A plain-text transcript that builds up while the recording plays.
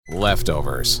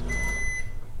leftovers,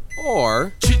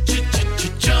 or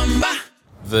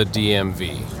the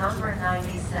DMV, Number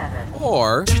 97,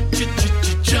 or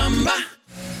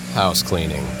house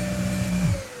cleaning,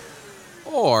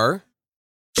 or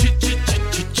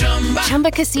Chumba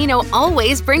Casino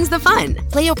always brings the fun.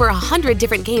 Play over 100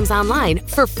 different games online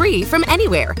for free from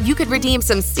anywhere. You could redeem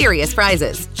some serious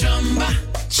prizes.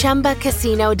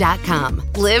 ChumbaCasino.com.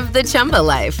 Live the Chumba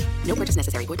life. No purchase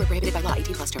necessary. Void where prohibited by law.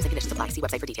 18+ terms and conditions apply. See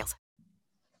website for details.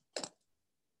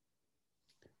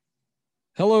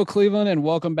 Hello, Cleveland, and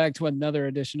welcome back to another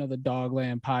edition of the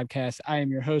Dogland Podcast. I am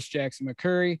your host, Jackson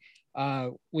McCurry.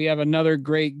 We have another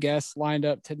great guest lined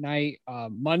up tonight.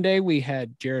 Monday, we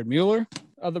had Jared Mueller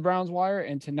of the Browns Wire,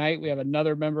 and tonight we have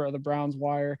another member of the Browns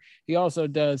Wire. He also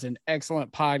does an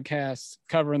excellent podcast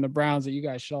covering the Browns that you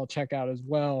guys should all check out as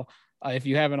well. If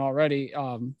you haven't already,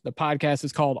 the podcast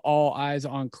is called All Eyes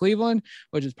on Cleveland,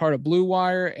 which is part of Blue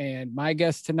Wire. And my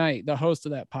guest tonight, the host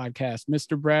of that podcast,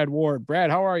 Mr. Brad Ward. Brad,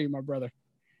 how are you, my brother?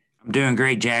 I'm doing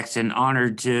great, Jackson.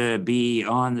 Honored to be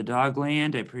on the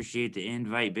Dogland. I appreciate the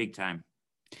invite big time.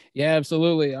 Yeah,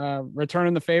 absolutely.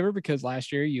 Returning the favor, because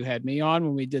last year you had me on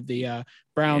when we did the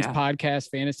Browns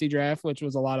podcast fantasy draft, which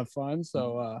was a lot of fun.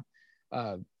 So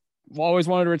always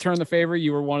wanted to return the favor.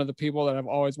 You were one of the people that I've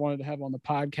always wanted to have on the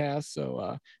podcast.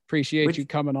 So appreciate you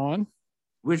coming on.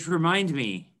 Which reminds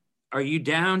me, are you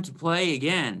down to play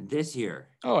again this year?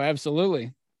 Oh,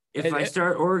 absolutely. If I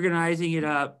start organizing it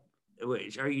up,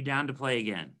 are you down to play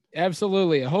again?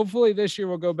 Absolutely. Hopefully this year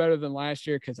will go better than last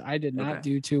year, because I did not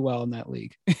do too well in that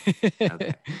league.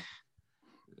 Okay.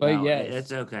 But yeah,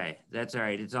 that's okay. That's all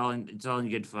right. It's all in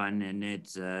good fun, and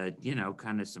it's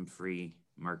kind of some free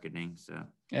marketing. So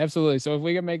absolutely. So if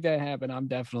we can make that happen, I'm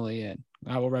definitely in.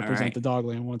 I will represent the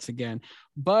Dogland once again.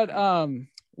 But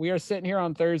we are sitting here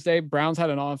on Thursday. Browns had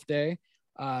an off day.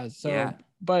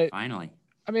 But finally,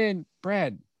 I mean,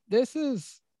 Brad, this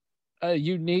is a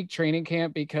unique training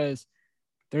camp because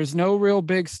there's no real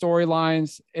big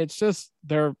storylines. It's just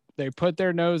they put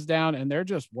their nose down and they're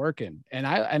just working. And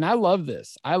I love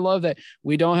this. I love that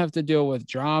we don't have to deal with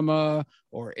drama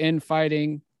or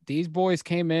infighting. These boys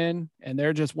came in and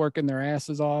they're just working their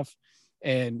asses off,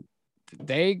 and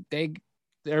their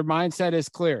mindset is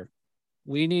clear.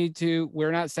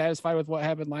 We're not satisfied with what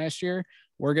happened last year.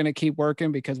 We're going to keep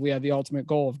working because we have the ultimate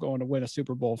goal of going to win a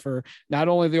Super Bowl for not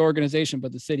only the organization,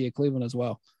 but the city of Cleveland as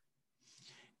well.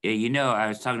 Yeah, I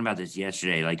was talking about this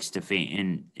yesterday, like Stefan,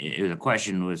 and a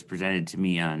question was presented to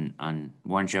me on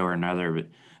one show or another, but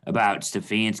about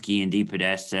Stefanski and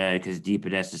DePodesta, because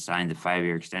DePodesta signed the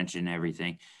 5-year extension and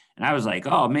everything. And I was like,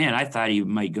 oh man, I thought he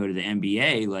might go to the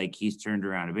NBA. Like, he's turned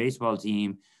around a baseball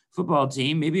team, football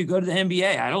team, maybe you go to the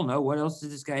NBA. I don't know. What else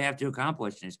does this guy have to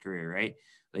accomplish in his career, right?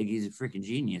 Like, he's a freaking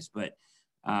genius. But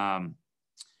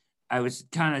I was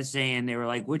kind of saying, they were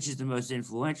like, which is the most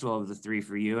influential of the three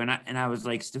for you? And I was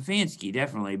like, Stefanski,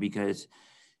 definitely, because,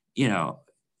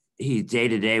 he's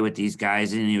day-to-day with these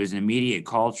guys, and it was an immediate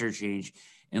culture change.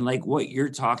 And like what you're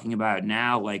talking about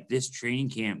now, like this training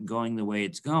camp going the way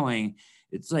it's going,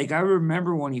 it's like, I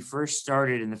remember when he first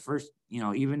started in the first,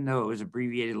 even though it was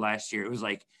abbreviated last year, it was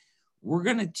like, we're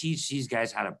going to teach these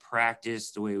guys how to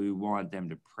practice the way we want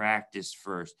them to practice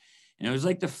first. And it was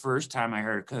like the first time I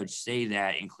heard a coach say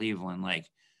that in Cleveland, like,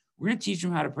 we're going to teach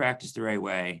them how to practice the right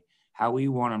way, how we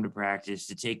want them to practice,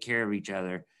 to take care of each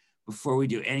other before we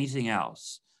do anything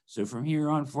else. So from here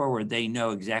on forward, they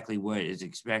know exactly what is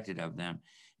expected of them.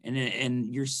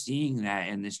 And you're seeing that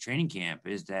in this training camp,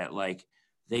 is that like,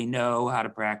 they know how to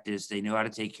practice, they know how to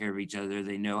take care of each other,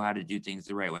 they know how to do things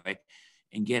the right way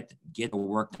and get the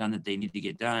work done that they need to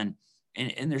get done.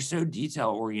 And they're so detail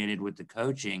oriented with the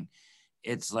coaching.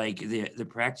 It's like the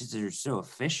practices are so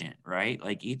efficient, right?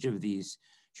 Like each of these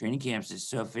training camps is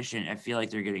so efficient. I feel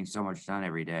like they're getting so much done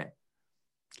every day.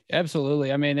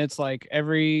 Absolutely. I mean, it's like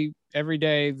every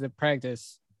day the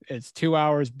practice, it's 2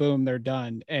 hours, boom, they're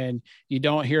done. And you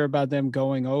don't hear about them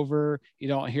going over. You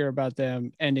don't hear about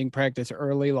them ending practice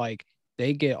early. Like,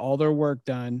 they get all their work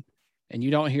done, and you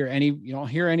don't hear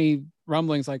any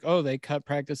rumblings like, oh, they cut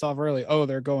practice off early. Oh,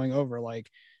 they're going over.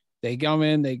 Like, they come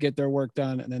in, they get their work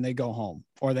done, and then they go home,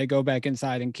 or they go back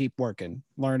inside and keep working,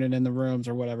 learning in the rooms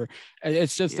or whatever.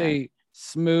 It's just a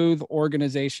smooth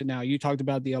organization. Now, you talked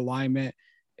about the alignment.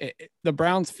 The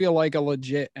Browns feel like a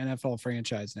legit NFL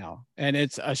franchise now. And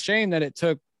it's a shame that it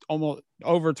took almost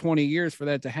over 20 years for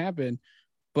that to happen.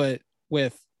 But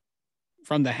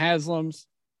from the Haslams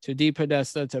to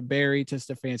DePodesta to Barry to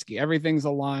Stefanski, everything's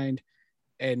aligned.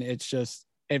 And it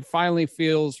finally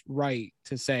feels right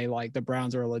to say, like, the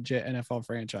Browns are a legit NFL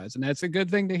franchise. And that's a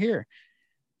good thing to hear.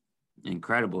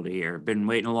 Incredible to hear. Been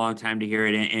waiting a long time to hear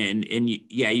it.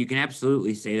 Yeah, you can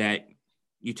absolutely say that.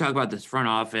 You talk about this front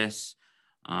office.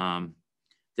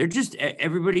 They're just,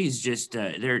 everybody's just,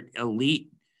 they're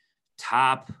elite,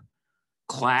 top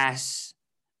class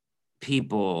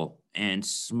people and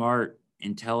smart,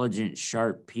 intelligent,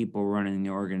 sharp people running the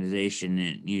organization.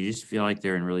 And you just feel like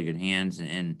they're in really good hands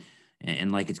and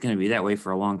like it's going to be that way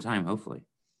for a long time, hopefully.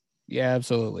 Yeah,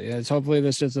 absolutely. It's hopefully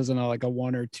this just isn't like a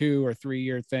 1 or 2 or 3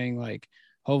 year thing. Like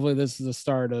hopefully this is the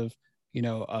start of,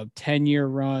 a 10-year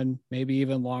run, maybe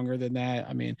even longer than that.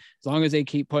 I mean, as long as they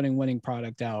keep putting winning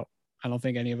product out, I don't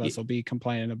think any of us will be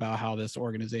complaining about how this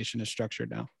organization is structured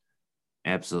now.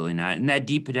 Absolutely not. And that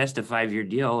Deep Podesta 5-year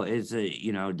deal is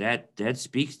that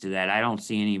speaks to that. I don't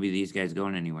see any of these guys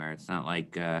going anywhere. It's not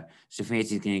like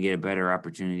Stefanski's going to get a better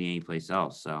opportunity anyplace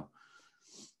else. So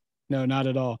no, not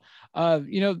at all.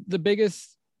 The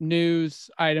biggest news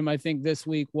item I think this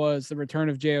week was the return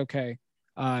of JOK.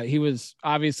 He was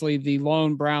obviously the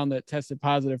lone Brown that tested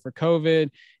positive for COVID.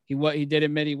 He did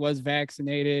admit he was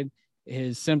vaccinated.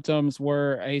 His symptoms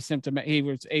were asymptomatic. He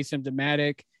was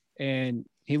asymptomatic and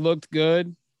he looked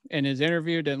good in his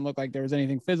interview. Didn't look like there was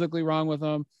anything physically wrong with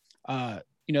him. That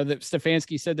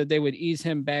Stefanski said that they would ease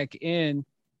him back in,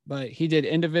 but he did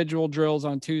individual drills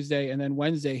on Tuesday, and then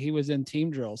Wednesday he was in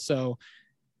team drills. So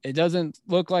it doesn't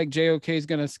look like JOK is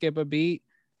going to skip a beat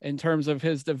in terms of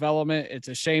his development. It's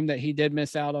a shame that he did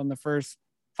miss out on the first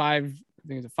 5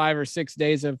 or 6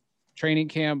 days of training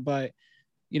camp, but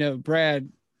Brad,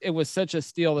 it was such a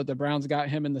steal that the Browns got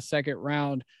him in the second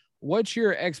round. What's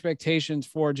your expectations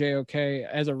for JOK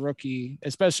as a rookie,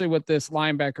 especially with this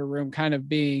linebacker room kind of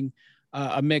being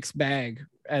a mixed bag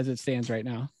as it stands right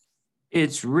now?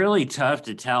 it's really tough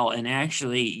to tell. And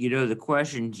actually, the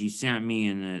questions you sent me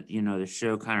and the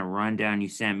show kind of rundown you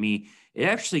sent me, it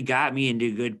actually got me into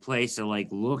a good place of like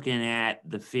looking at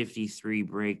the 53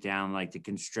 breakdown, like the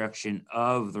construction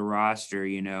of the roster,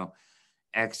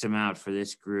 X amount for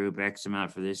this group, X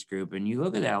amount for this group. And you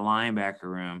look at that linebacker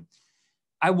room.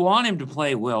 I want him to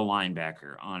play Will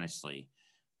linebacker, honestly,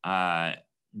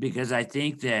 because I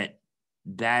think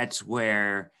that's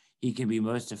where he can be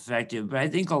most effective. But I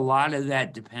think a lot of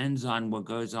that depends on what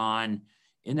goes on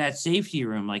in that safety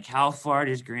room. Like how far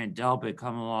does Grant Delpit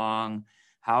come along?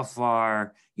 How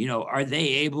far, are they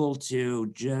able to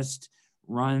just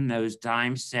run those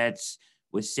dime sets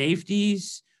with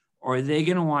safeties? Or are they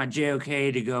going to want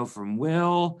JOK to go from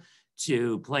Will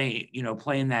to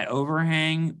playing that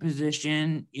overhang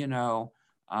position, in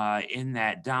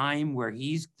that dime where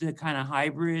he's the kind of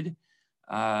hybrid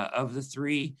of the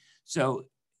three. So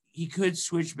he could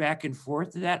switch back and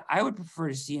forth to that. I would prefer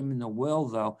to see him in the Will,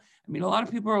 though. I mean, a lot of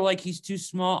people are like, he's too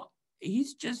small.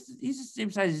 He's the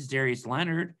same size as Darius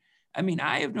Leonard. I mean,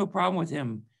 I have no problem with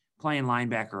him playing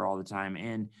linebacker all the time.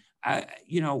 And,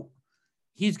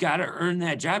 he's got to earn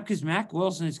that job because Mack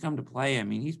Wilson has come to play. I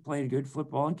mean, he's played good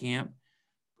football in camp.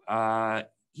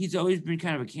 He's always been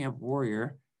kind of a camp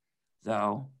warrior,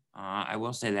 though. I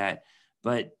will say that.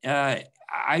 But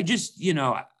I just,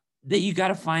 that you got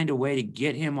to find a way to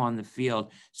get him on the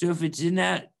field. So if it's in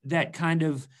that kind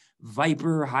of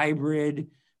Viper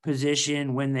hybrid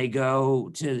position when they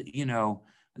go to,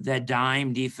 that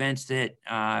dime defense that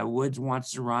Woods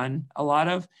wants to run a lot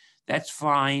of, that's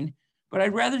fine. But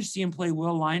I'd rather see him play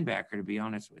Will linebacker, to be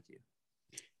honest with you.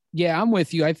 Yeah, I'm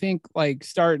with you. I think like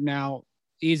starting out,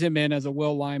 ease him in as a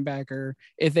Will linebacker.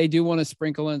 If they do want to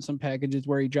sprinkle in some packages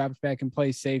where he drops back and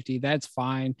plays safety, that's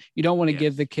fine. You don't want to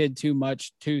give the kid too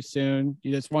much too soon.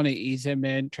 You just want to ease him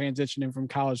in, transition him from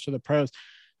college to the pros.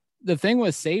 The thing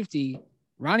with safety,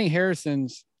 Ronnie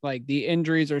Harrison's like the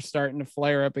injuries are starting to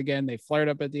flare up again. They flared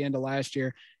up at the end of last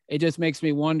year. It just makes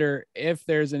me wonder if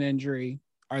there's an injury,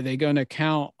 are they going to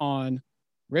count on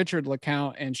Richard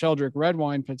LeCount and Sheldrick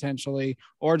Redwine potentially,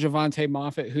 or Javante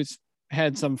Moffett, who's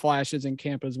had some flashes in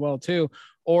camp as well too?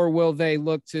 Or will they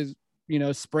look to,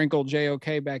 sprinkle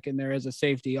JOK back in there as a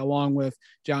safety along with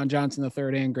John Johnson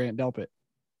III and Grant Delpit?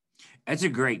 That's a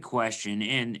great question.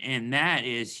 And that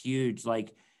is huge.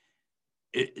 Like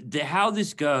how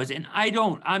this goes. And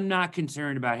I'm not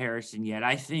concerned about Harrison yet.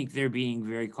 I think they're being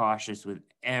very cautious with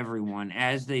everyone,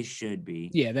 as they should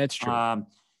be. Yeah, that's true.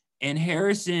 And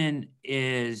Harrison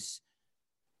is,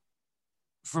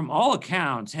 from all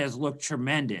accounts, has looked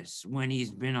tremendous when he's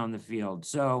been on the field.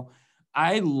 So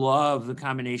I love the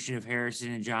combination of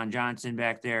Harrison and John Johnson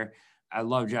back there. I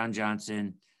love John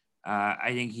Johnson.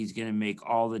 I think he's going to make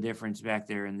all the difference back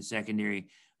there in the secondary.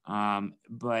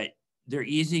 But they're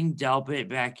easing Delpit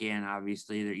back in,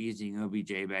 obviously. They're easing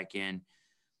OBJ back in.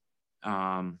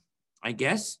 I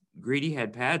guess Greedy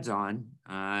had pads on.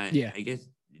 I guess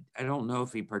I don't know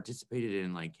if he participated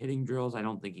in like hitting drills. I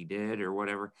don't think he did or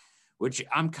whatever, which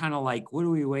I'm kind of like, what are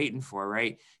we waiting for?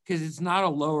 Right. Cause it's not a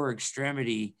lower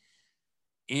extremity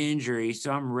injury.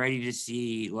 So I'm ready to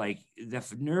see like the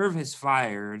nerve has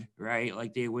fired, right?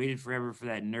 Like they waited forever for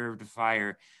that nerve to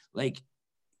fire. Like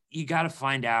you got to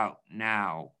find out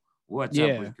now what's up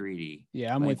Yeah. with Greedy.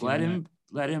 Yeah, I'm Like with you on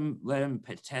let him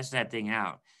test that thing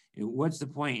out. What's the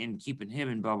point in keeping him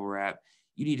in bubble wrap?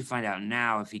 You need to find out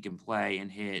now if he can play and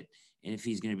hit, and if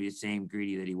he's going to be the same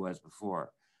Greedy that he was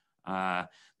before. But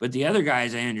the other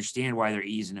guys, I understand why they're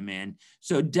easing him in.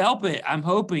 So Delpit, I'm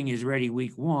hoping is ready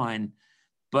week 1,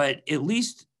 but at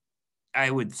least I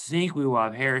would think we will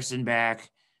have Harrison back.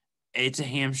 It's a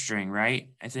hamstring,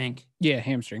 right? I think. Yeah,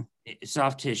 hamstring.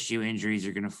 Soft tissue injuries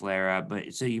are going to flare up,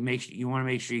 but so you want to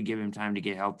make sure you give him time to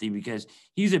get healthy because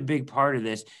he's a big part of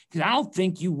this. Because I don't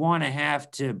think you want to have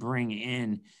to bring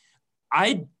in.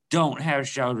 I don't have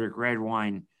Sheldrick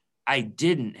Redwine. I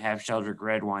didn't have Sheldrick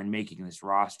Redwine making this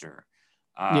roster.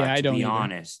 Yeah, I don't be either.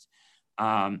 honest.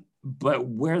 But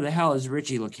where the hell has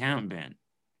Richie LeCount been?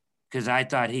 Because I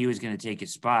thought he was going to take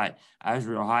his spot. I was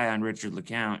real high on Richard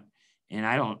LeCount, and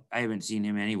I haven't seen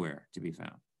him anywhere to be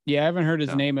found. Yeah, I haven't heard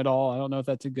his name at all. I don't know if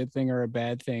that's a good thing or a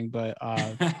bad thing, but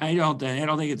I don't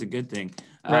think it's a good thing.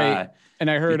 Right.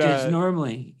 And I heard because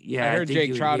normally, I heard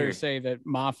Jake Trotter say that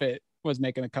Moffitt was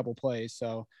making a couple plays.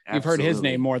 So you've heard his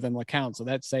name more than LeCount. So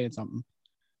that's saying something.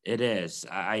 It is.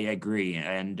 I agree.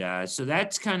 And so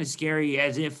that's kind of scary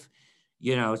as if,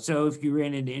 so if you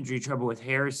ran into injury trouble with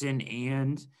Harrison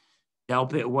and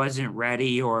Delpit wasn't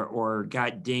ready or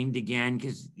got dinged again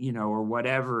because, or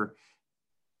whatever,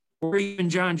 or even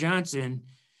John Johnson,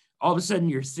 all of a sudden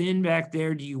you're thin back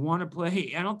there. Do you want to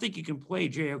play? I don't think you can play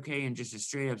JOK in just a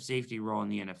straight up safety role in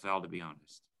the NFL, to be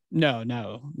honest. No.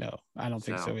 I don't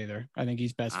think so either. I think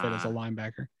he's best fit as a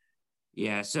linebacker.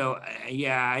 Yeah. So,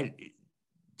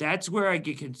 that's where I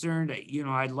get concerned.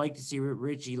 I'd like to see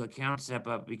Richie LeCount step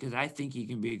up because I think he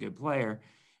can be a good player.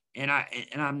 And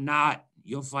I'm not,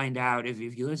 you'll find out if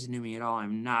you listen to me at all,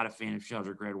 I'm not a fan of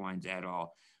Sheldrick Redwines at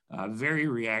all. Very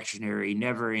reactionary,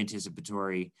 never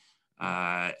anticipatory.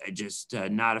 Just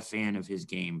not a fan of his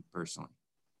game personally.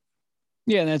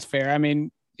 Yeah, that's fair. I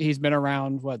mean, he's been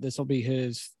around, this will be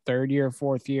his 3rd year,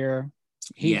 4th year.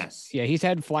 Yes. Yeah, he's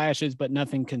had flashes, but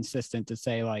nothing consistent to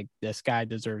say like this guy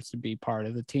deserves to be part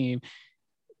of the team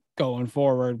going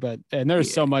forward. And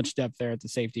there's so much depth there at the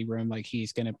safety room. Like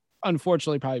he's going to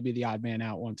unfortunately probably be the odd man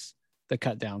out once the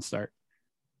cut downs start.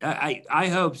 I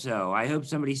hope so. I hope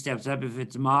somebody steps up. If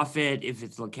it's Moffitt, if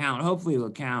it's LeCount, hopefully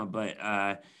LeCount. But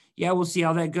we'll see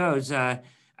how that goes. I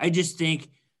just think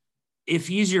if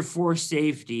he's your 4th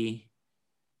safety,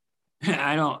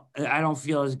 I don't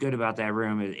feel as good about that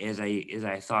room as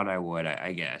I thought I would.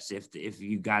 I guess if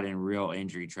you got in real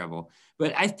injury trouble,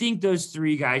 but I think those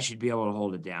 3 guys should be able to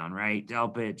hold it down, right?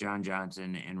 Delpit, John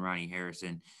Johnson, and Ronnie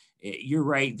Harrison. You're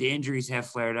right. The injuries have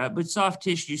flared up, but soft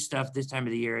tissue stuff this time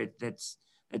of the year, that's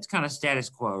kind of status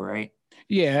quo, right?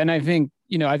 Yeah. And I think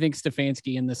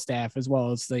Stefanski and the staff, as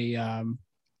well as the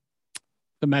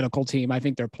medical team, I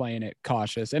think they're playing it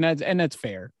cautious, and that's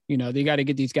fair. You got to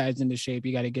get these guys into shape.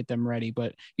 You got to get them ready,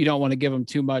 but you don't want to give them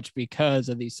too much because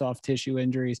of these soft tissue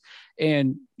injuries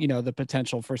and, the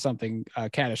potential for something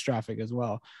catastrophic as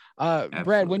well.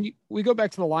 Brad, when we go back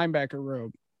to the linebacker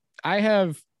room,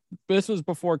 this was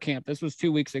before camp. This was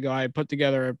 2 weeks ago. I put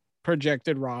together a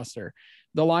projected roster.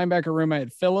 The linebacker room, I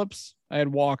had Phillips, I had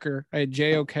Walker, I had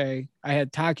JOK, I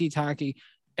had Taki,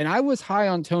 and I was high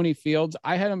on Tony Fields.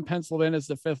 I had him penciled in as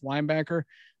the 5th linebacker.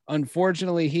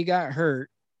 Unfortunately, he got hurt.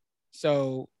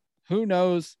 So who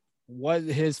knows what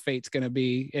his fate's going to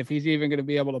be, if he's even going to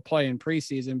be able to play in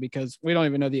preseason, because we don't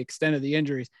even know the extent of the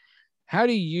injuries. How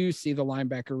do you see the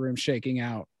linebacker room shaking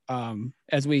out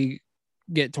as we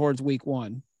get towards week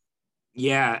 1?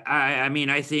 Yeah, I mean,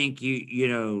 I think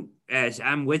as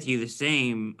I'm with you, the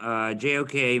same.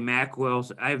 JOK, Mac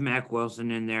Wilson. I have Mac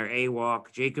Wilson in there.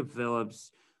 AWalk, Jacob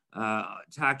Phillips,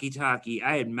 Taki.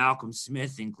 I had Malcolm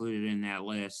Smith included in that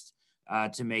list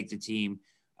to make the team,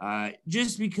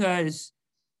 just because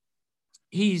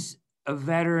he's a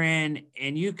veteran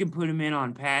and you can put him in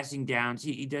on passing downs.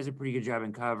 He does a pretty good job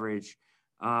in coverage.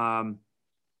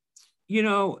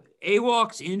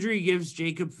 AWalk's injury gives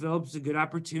Jacob Phillips a good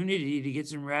opportunity to get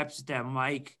some reps at that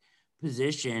Mike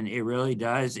position. It really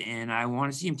does. And I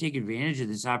want to see him take advantage of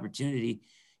this opportunity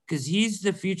because he's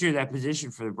the future of that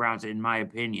position for the Browns, in my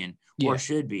opinion, or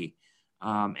should be.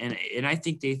 And I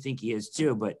think they think he is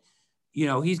too, but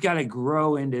he's got to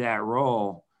grow into that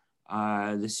role.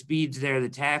 The speed's there, the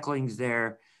tackling's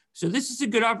there. So this is a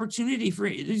good opportunity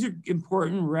these are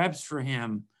important reps for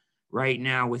him right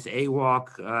now with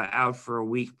AWalk out for a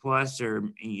week plus, or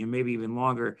maybe even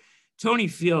longer. Tony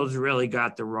Fields really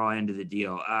got the raw end of the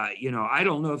deal. I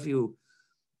don't know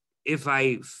if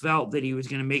I felt that he was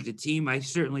going to make the team. I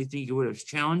certainly think he would have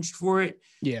challenged for it.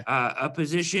 Yeah. A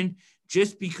position,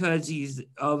 just because he's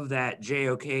of that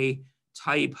JOK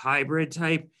type, hybrid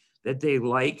type that they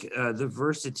like, the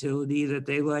versatility that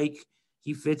they like.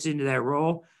 He fits into that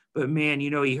role. But man,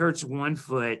 he hurts one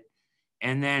foot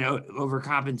and then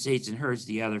overcompensates and hurts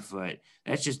the other foot.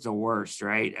 That's just the worst,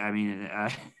 right? I mean,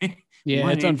 yeah,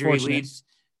 one it's injury unfortunate. leads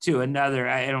to another.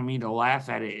 I don't mean to laugh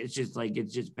at it. It's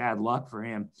just bad luck for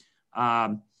him.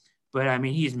 But I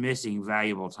mean, he's missing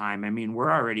valuable time. I mean,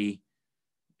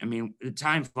 the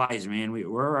time flies, man.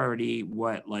 We're already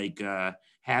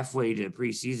halfway to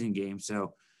preseason game.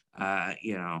 So,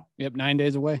 Yep. 9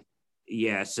 days away.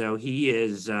 Yeah. So he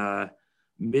is,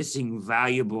 missing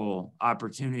valuable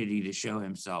opportunity to show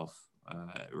himself,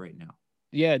 right now.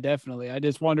 Yeah, definitely. I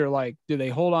just wonder, do they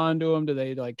hold on to him? Do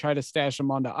they try to stash him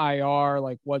onto IR?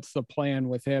 What's the plan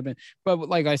with him? But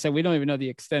like I said, we don't even know the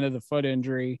extent of the foot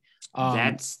injury.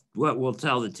 That's what will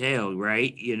tell the tale,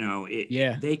 right?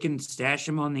 Yeah. They can stash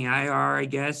him on the IR, I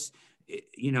guess,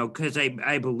 because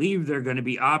I believe they're going to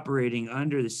be operating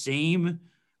under the same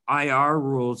IR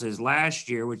rules as last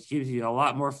year, which gives you a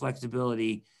lot more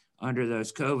flexibility under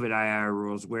those COVID IR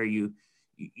rules, where you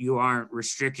aren't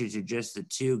restricted to just the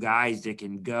two guys that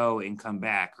can go and come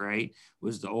back, right?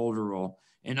 Was the older rule.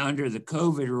 And under the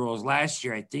COVID rules last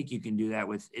year, I think you can do that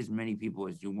with as many people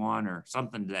as you want, or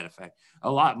something to that effect. A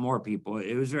lot more people.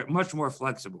 It was much more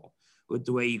flexible with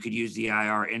the way you could use the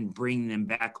IR and bring them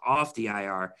back off the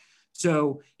IR.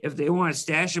 So if they want to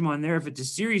stash him on there, if it's a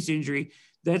serious injury,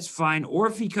 that's fine. Or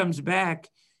if he comes back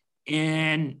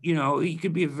and, he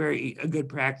could be a good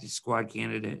practice squad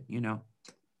candidate,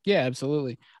 Yeah,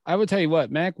 absolutely. I would tell you what,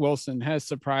 Mac Wilson has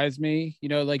surprised me. You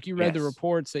read the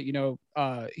reports that,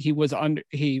 he was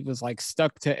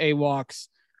stuck to AWalk's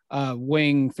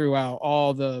wing throughout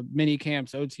all the mini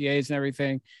camps, OTAs and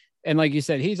everything. And like you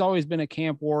said, he's always been a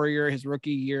camp warrior. His rookie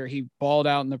year, he balled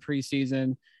out in the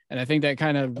preseason. And I think that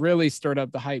kind of really stirred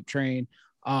up the hype train.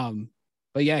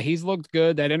 But yeah, he's looked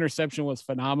good. That interception was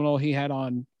phenomenal. He had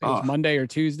on Monday or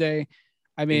Tuesday.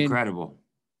 I mean, incredible.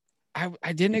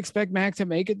 I didn't expect Mac to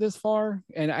make it this far.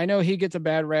 And I know he gets a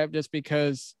bad rap just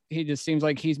because he just seems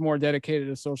like he's more dedicated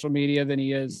to social media than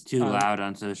he is. He's too loud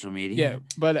on social media. Yeah.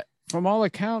 But from all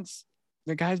accounts,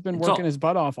 the guy's been working his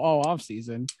butt off all off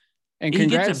season, and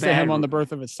congrats to him on the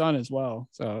birth of his son as well.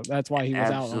 So that's why he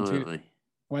was out on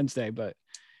Wednesday. But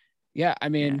yeah, I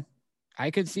mean,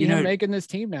 I could see him making this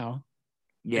team now.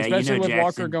 Yeah. Especially with Jackson,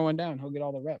 Walker going down, he'll get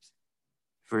all the reps.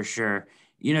 For sure.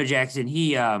 Jackson,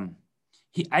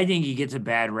 I think he gets a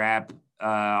bad rap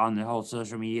on the whole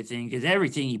social media thing, because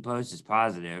everything he posts is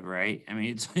positive, right? I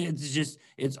mean,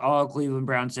 it's all Cleveland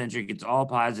Brown centric. It's all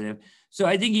positive. So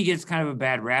I think he gets kind of a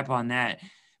bad rap on that.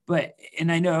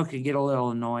 And I know it could get a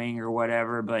little annoying or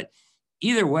whatever, but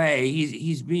either way,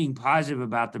 he's being positive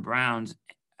about the Browns.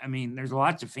 I mean, there's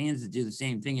lots of fans that do the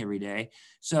same thing every day.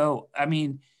 So, I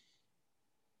mean,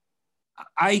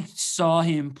 I saw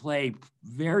him play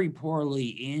very poorly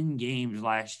in games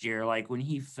last year, like when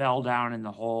he fell down in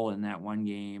the hole in that one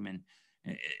game, and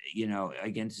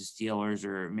against the Steelers,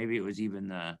 or maybe it was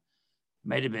even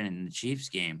might have been in the Chiefs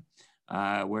game,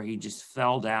 where he just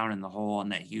fell down in the hole on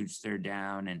that huge third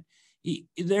down, and he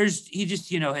just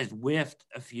has whiffed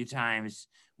a few times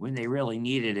when they really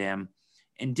needed him,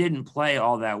 and didn't play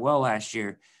all that well last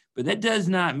year. But that does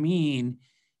not mean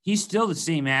he's still the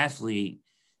same athlete.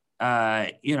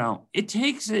 It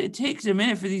takes a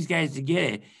minute for these guys to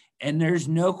get it. And there's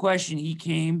no question he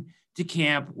came to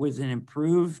camp with an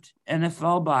improved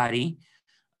NFL body.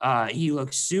 He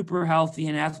looks super healthy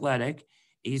and athletic.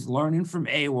 He's learning from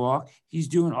AWalk. He's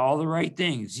doing all the right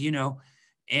things,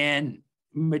 and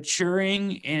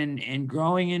maturing and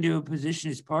growing into a position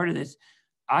as part of this.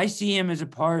 I see him as a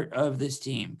part of this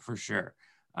team for sure.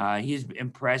 He's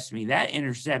impressed me. That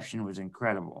interception was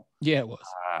incredible. Yeah, it was.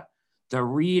 The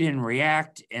read and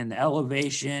react and the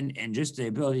elevation and just the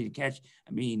ability to catch.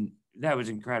 I mean, that was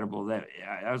incredible. That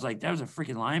I was like, that was a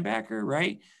freaking linebacker,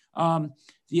 right?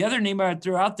 The other name I would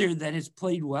throw out there that has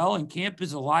played well in camp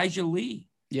is Elijah Lee.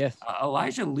 Yes.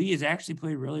 Elijah Lee has actually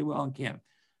played really well in camp.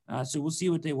 So we'll see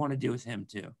what they want to do with him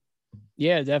too.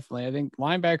 Yeah, definitely. I think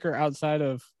linebacker outside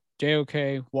of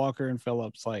JOK, Walker, and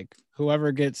Phillips,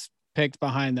 whoever gets picked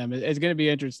behind them, it's going to be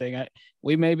interesting.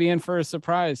 We may be in for a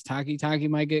surprise. Taki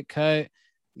might get cut.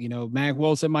 Mac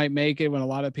Wilson might make it when a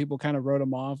lot of people kind of wrote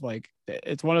him off.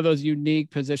 It's one of those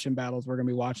unique position battles we're going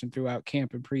to be watching throughout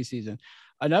camp and preseason.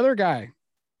 Another guy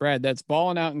Brad, that's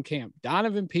balling out in camp.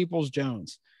 Donovan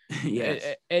Peoples-Jones.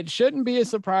 Yes. It shouldn't be a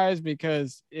surprise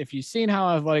because if you've seen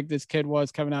how athletic this kid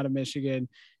was coming out of Michigan,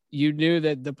 you knew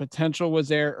that the potential was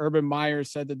there. Urban Meyer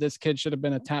said that this kid should have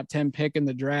been a top 10 pick in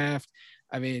the draft.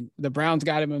 I mean, the Browns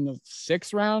got him in the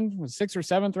sixth or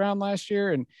seventh round last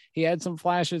year, and he had some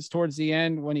flashes towards the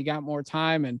end when he got more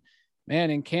time. And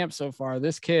man, in camp so far,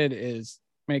 this kid is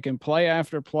making play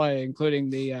after play, including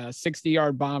the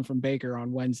 60-yard bomb from Baker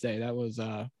on Wednesday. That was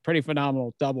a pretty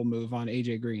phenomenal double move on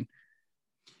AJ Green.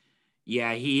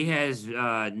 Yeah, he has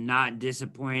not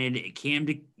disappointed. It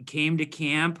came to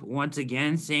camp once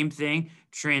again, same thing,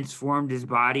 transformed his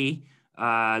body.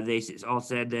 They all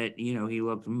said that, he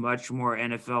looked much more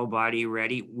NFL body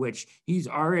ready, which he's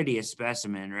already a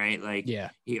specimen, right? Like,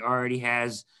 yeah, he already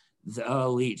has the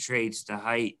elite traits, the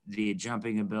height, the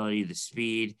jumping ability, the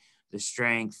speed, the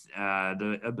strength,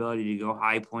 the ability to go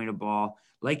high, point a ball.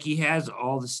 Like, he has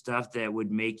all the stuff that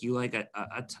would make you like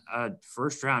a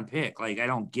first round pick. Like, I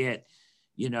don't get,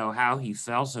 how he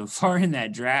fell so far in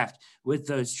that draft with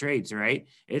those traits, right?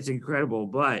 It's incredible.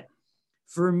 But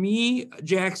for me,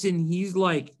 Jackson, he's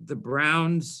like the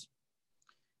Browns'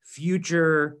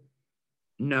 future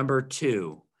number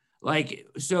 2. Like,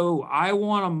 so I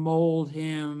want to mold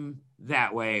him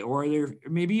that way, or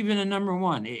maybe even a number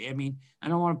 1. I mean, I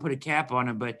don't want to put a cap on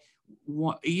him, but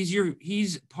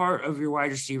he's part of your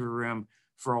wide receiver room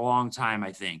for a long time,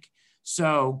 I think.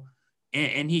 So,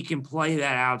 and he can play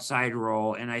that outside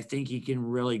role, and I think he can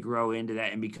really grow into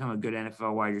that and become a good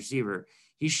NFL wide receiver.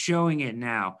 He's showing it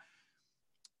now.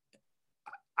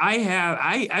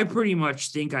 I pretty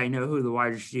much think I know who the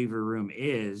wide receiver room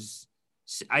is.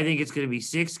 I think it's going to be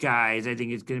 6 guys. I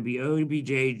think it's going to be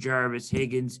OBJ, Jarvis,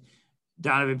 Higgins,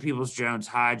 Donovan Peoples-Jones,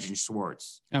 Hodge, and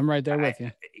Schwartz. I'm right there with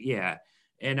you. Yeah.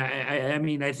 And I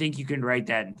mean, I think you can write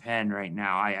that in pen right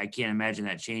now. I can't imagine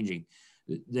that changing.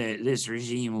 This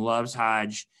regime loves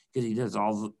Hodge because he does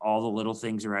all the little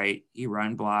things right. He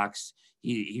blocks.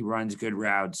 He runs good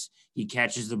routes. He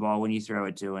catches the ball when you throw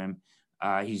it to him.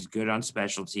 He's good on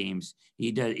special teams.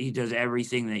 He does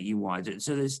everything that you want.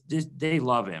 So this they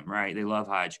love him, right? They love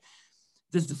Hodge.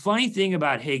 The funny thing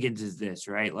about Higgins is this,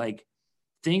 right? Like,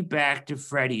 think back to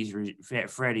Freddie's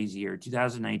year,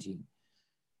 2019.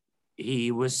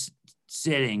 He was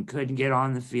sitting, couldn't get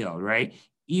on the field, right?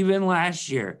 Even last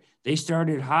year, they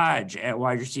started Hodge at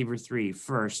wide receiver 3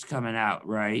 first coming out,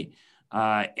 right?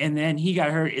 And then he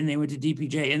got hurt, and they went to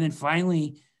DPJ, and then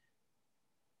finally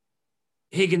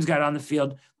Higgins got on the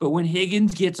field. But when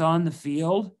Higgins gets on the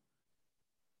field,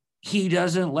 he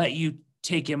doesn't let you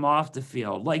take him off the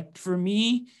field. Like, for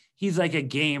me, he's like a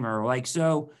gamer. Like,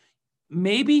 so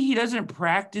maybe he doesn't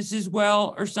practice as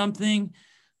well or something,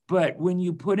 but when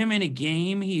you put him in a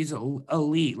game, he's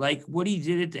elite. Like, what he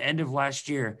did at the end of last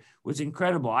year was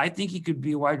incredible. I think he could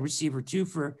be a wide receiver too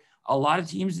for a lot of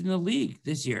teams in the league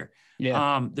this year.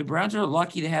 Yeah. The Browns are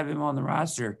lucky to have him on the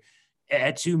roster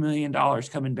at $2 million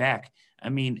coming back. I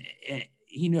mean,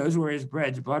 he knows where his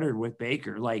bread's buttered with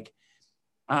Baker. Like,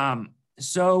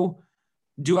 so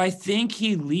do I think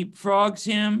he leapfrogs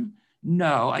him?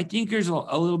 No, I think there's a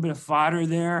little bit of fodder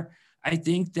there. I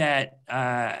think that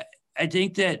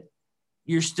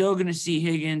you're still going to see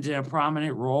Higgins in a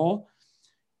prominent role,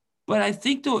 but I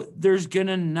think there's going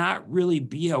to not really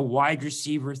be a wide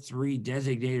receiver 3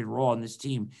 designated role on this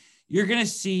team. You're going to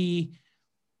see,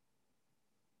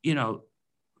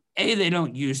 they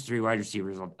don't use 3 wide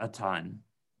receivers a ton.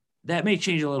 That may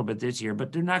change a little bit this year,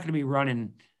 but they're not going to be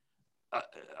running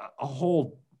a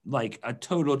whole, like, a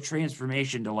total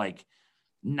transformation to like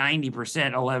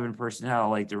 90% 11 personnel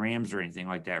like the Rams or anything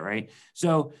like that, right?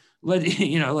 So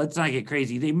let's not get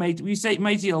crazy. We might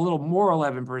see a little more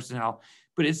 11 personnel,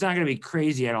 but it's not going to be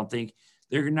crazy. I don't think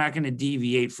they're not going to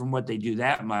deviate from what they do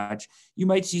that much. You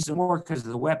might see some more because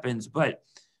of the weapons, but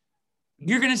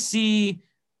you're going to see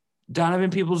Donovan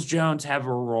Peoples-Jones have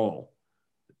a role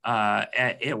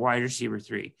at wide receiver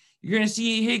 3. You're going to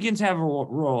see Higgins have a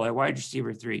role at wide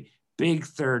receiver 3. Big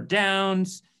third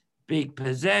downs, big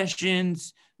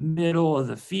possessions, middle of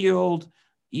the field,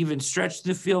 even stretch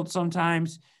the field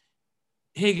sometimes.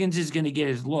 Higgins is going to get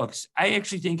his looks. I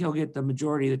actually think he'll get the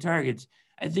majority of the targets.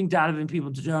 I think Donovan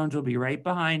Peoples-Jones will be right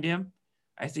behind him.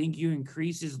 I think you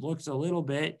increase his looks a little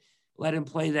bit, let him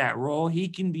play that role. He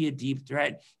can be a deep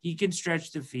threat. He can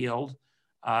stretch the field.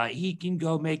 He can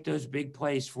go make those big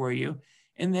plays for you.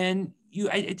 And then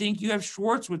I think you have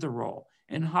Schwartz with the role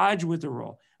and Hodge with the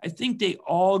role. I think they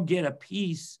all get a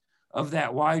piece of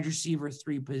that wide receiver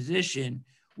 3 position,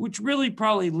 which really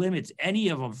probably limits any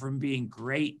of them from being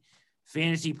great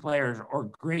fantasy players or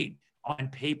great on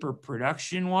paper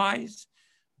production wise.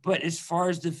 But as far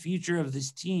as the future of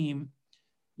this team,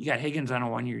 You got Higgins on a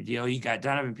 1-year deal. You got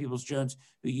Donovan Peoples-Jones,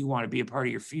 who you want to be a part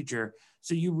of your future.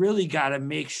 So you really got to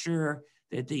make sure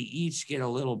that they each get a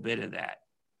little bit of that.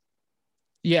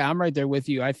 Yeah, I'm right there with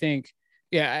you. I think,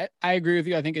 I agree with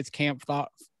you. I think it's camp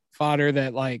fodder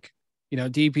that, like,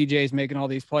 DPJ is making all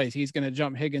these plays. He's going to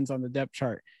jump Higgins on the depth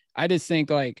chart. I just think,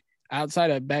 like,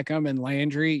 outside of Beckham and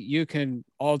Landry, you can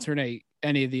alternate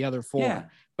any of the other four. Yeah.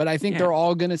 But I think they're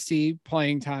all going to see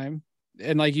playing time.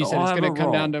 And like you said, it's going to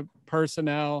come down to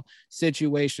personnel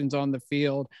situations on the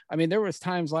field. I mean, there was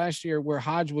times last year where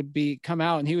Hodge would come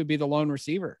out and he would be the lone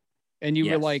receiver. And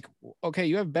you were like, okay,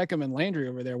 you have Beckham and Landry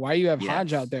over there. Why do you have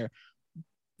Hodge out there?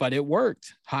 But it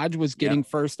worked. Hodge was getting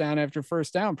first down after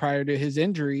first down prior to his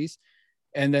injuries.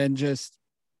 And then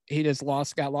he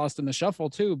got lost in the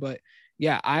shuffle too. But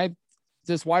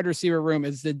this wide receiver room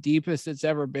is the deepest it's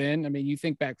ever been. I mean, you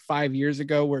think back 5 years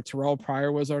ago where Terrell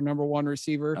Pryor was our number one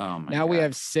receiver. Now we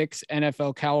have 6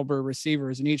 NFL caliber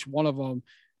receivers, and each one of them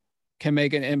can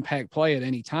make an impact play at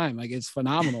any time. Like, it's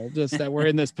phenomenal just that we're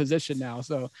in this position now.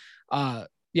 So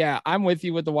I'm with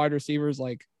you with the wide receivers.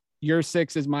 Like, your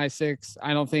 6 is my 6.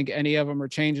 I don't think any of them are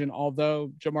changing.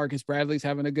 Although Jamarcus Bradley's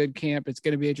having a good camp, it's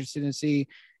going to be interesting to see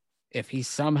if he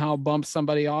somehow bumps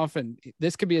somebody off. And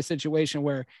this could be a situation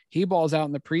where he balls out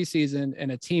in the preseason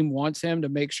and a team wants him to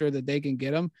make sure that they can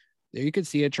get him. There you could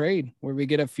see a trade where we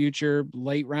get a future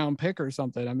late round pick or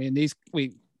something. I mean,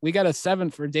 we got a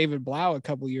 7th for David Blau a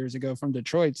couple years ago from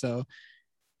Detroit. So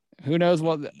who knows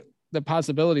what the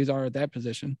possibilities are at that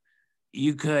position.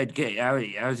 You could get,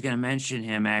 I was going to mention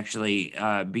him actually,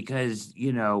 because,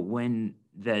 when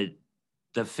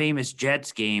the famous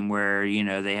Jets game where,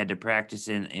 they had to practice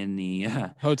in the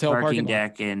hotel parking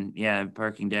deck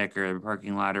parking deck or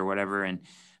parking lot or whatever. And,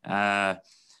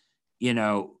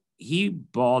 he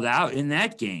balled out in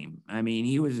that game. I mean,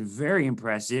 he was very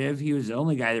impressive. He was the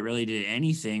only guy that really did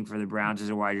anything for the Browns as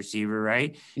a wide receiver.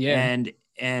 Right. Yeah.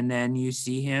 And then you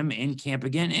see him in camp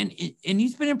again. And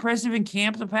he's been impressive in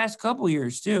camp the past couple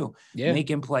years too,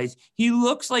 making plays. He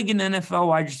looks like an NFL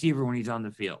wide receiver when he's on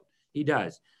the field. He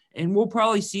does. And we'll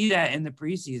probably see that in the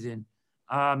preseason.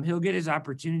 He'll get his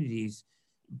opportunities,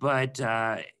 but,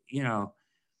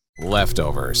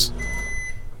 Leftovers.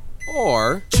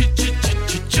 Or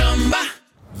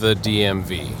the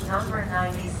DMV. Number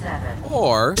 97.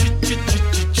 Or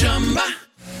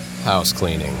house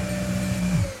cleaning.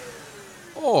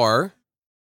 Or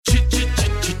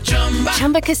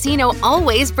Chumba Casino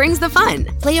always brings the fun.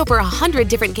 Play over 100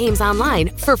 different games online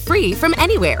for free from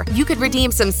anywhere. You could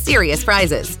redeem some serious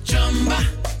prizes.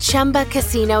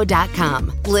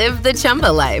 ChumbaCasino.com. Live the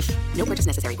Chumba life. No purchase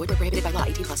necessary. Void where prohibited by law.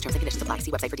 18+ terms and conditions apply.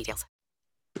 See website for details.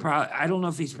 I don't know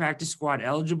if he's practice squad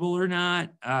eligible or not.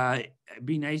 It'd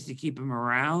be nice to keep him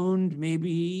around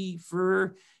maybe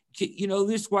for,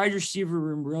 this wide receiver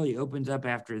room really opens up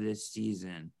after this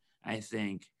season, I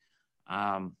think.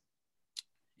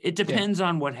 It depends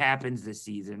on what happens this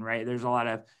season, right? There's a lot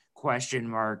of question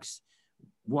marks,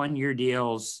 1-year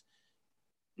deals,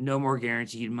 no more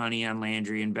guaranteed money on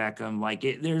Landry and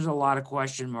Beckham. There's a lot of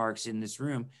question marks in this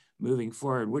room moving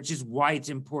forward, which is why it's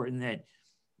important that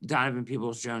Donovan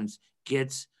Peoples-Jones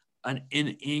gets an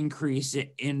increase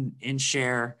in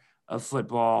share of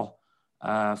footballs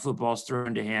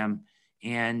thrown to him.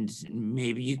 And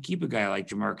maybe you keep a guy like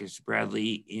Jamarcus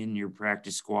Bradley in your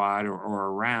practice squad or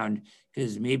around,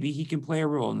 because maybe he can play a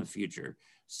role in the future.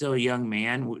 Still a young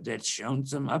man that's shown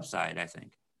some upside, I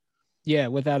think. Yeah,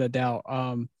 without a doubt.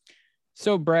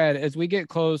 So, Brad, as we get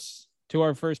close to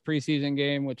our first preseason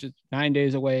game, which is 9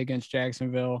 days away against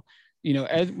Jacksonville,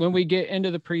 when we get into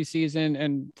the preseason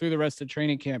and through the rest of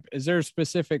training camp, is there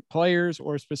specific players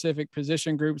or specific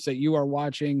position groups that you are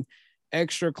watching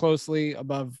extra closely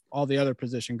above all the other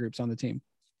position groups on the team?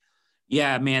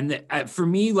 Yeah, man. For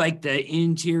me, the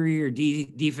interior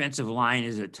defensive line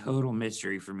is a total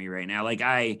mystery for me right now.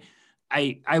 I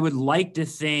would like to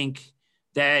think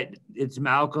that it's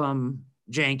Malcolm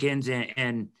Jenkins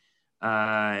and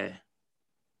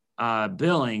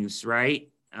Billings, right?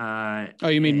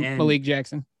 You mean Malik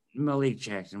Jackson? Malik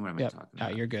Jackson. What am I talking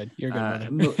about? You're good. You're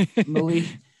good.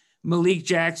 Malik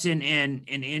Jackson and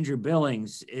Andrew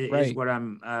Billings is what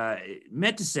I'm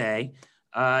meant to say.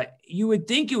 You would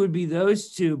think it would be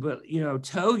those two, but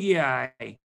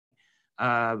Togiai,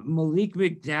 Malik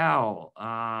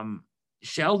McDowell,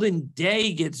 Sheldon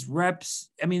Day gets reps.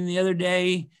 I mean, the other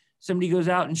day somebody goes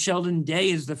out and Sheldon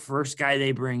Day is the first guy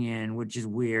they bring in, which is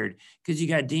weird because you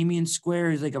got Damian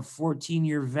Square, who's like a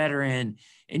 14-year veteran,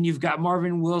 and you've got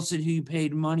Marvin Wilson, who you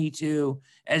paid money to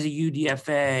as a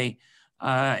UDFA.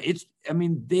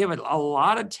 They have a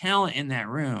lot of talent in that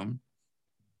room.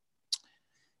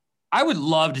 I would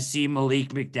love to see Malik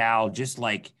McDowell just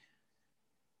like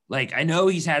I know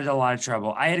he's had a lot of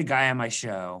trouble. I had a guy on my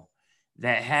show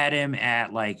that had him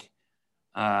at like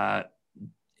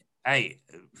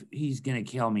he's gonna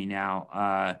kill me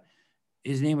now.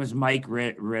 His name was Mike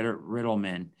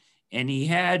Riddleman, and he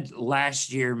had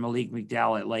last year Malik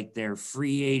McDowell at like their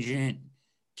free agent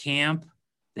camp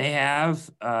they have.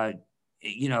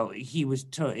 He's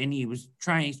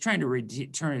trying to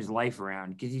turn his life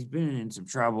around because he's been in some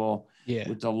trouble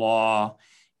with the law,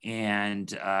 and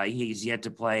he's yet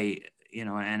to play an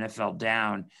NFL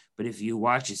down. But if you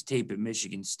watch his tape at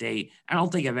Michigan State, I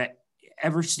don't think I've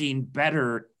ever seen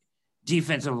better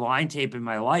defensive line tape in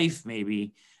my life.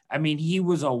 Maybe. I mean, he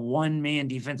was a one-man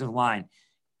defensive line,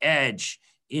 edge,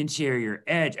 interior,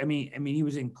 edge. I mean, he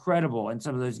was incredible in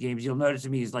some of those games. You'll notice to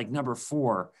me he's like number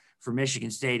 4 for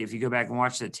Michigan State. If you go back and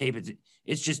watch the tape,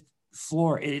 it's just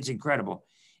floor. It's incredible.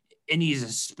 And he's a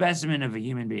specimen of a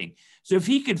human being. So if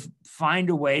he could find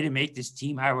a way to make this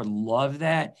team, I would love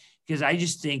that, because I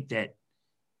just think that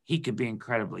he could be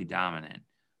incredibly dominant.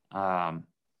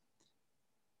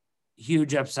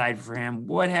 Huge upside for him.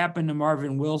 What happened to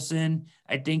Marvin Wilson?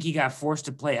 I think he got forced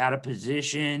to play out of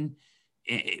position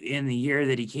in the year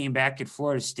that he came back at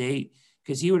Florida State,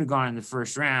 because he would have gone in the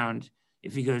first round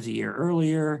if he goes a year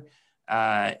earlier.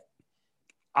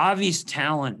 Obvious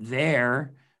talent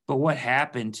there, but what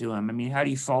happened to him? I mean, how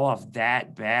do you fall off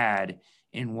that bad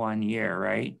in 1 year,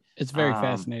 right? It's very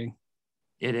fascinating.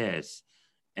 It is.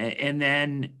 And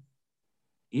then,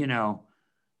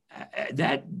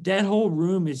 that whole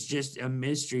room is just a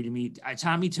mystery to me.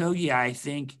 Tommy Togiai, I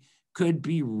think, could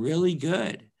be really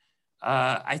good.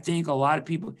 I think a lot of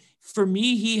people, for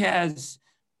me, he has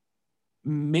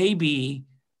maybe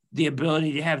the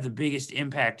ability to have the biggest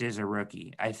impact as a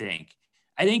rookie. I think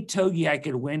Togiai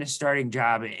could win a starting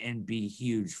job and be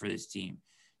huge for this team.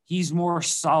 He's more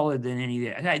solid than any.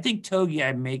 I think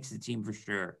Togiai makes the team for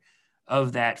sure,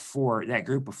 of that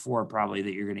group of 4 probably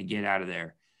that you're going to get out of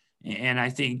there. And I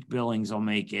think Billings will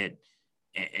make it,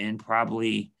 and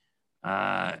probably,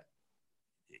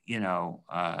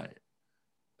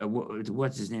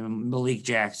 what's his name? Malik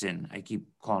Jackson. I keep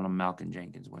calling him Malcolm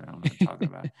Jenkins. What I don't know what I'm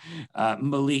talking about.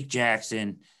 Malik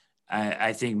Jackson,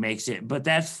 I think, makes it. But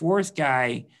that 4th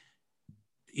guy,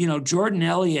 Jordan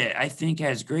Elliott, I think,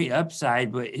 has great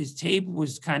upside, but his tape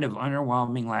was kind of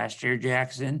underwhelming last year,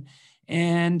 Jackson.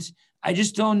 And I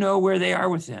just don't know where they are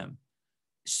with him.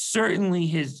 Certainly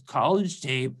his college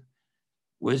tape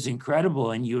was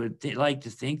incredible, and you would like to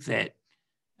think that,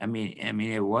 I mean,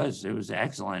 it was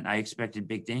excellent. I expected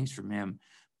big things from him,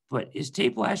 but his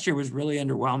tape last year was really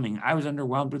underwhelming. I was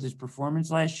underwhelmed with his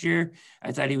performance last year.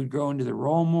 I thought he would grow into the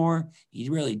role more. He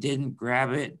really didn't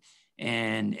grab it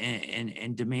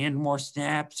and demand more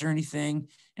snaps or anything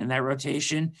in that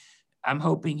rotation. I'm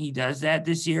hoping he does that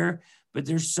this year, but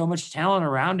there's so much talent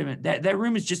around him. That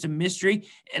room is just a mystery,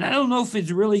 and I don't know if it's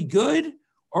really good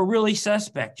or really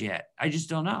suspect yet. I just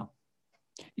don't know.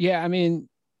 Yeah, I mean,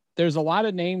 there's a lot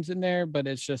of names in there, but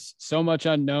it's just so much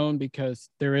unknown because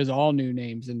there is all new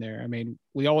names in there. I mean,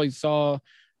 we always saw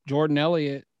Jordan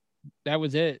Elliott. That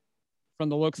was it from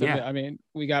the looks of it. I mean,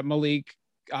 we got Malik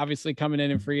obviously coming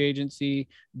in free agency.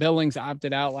 Billings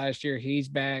opted out last year. He's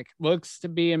back. Looks to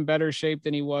be in better shape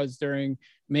than he was during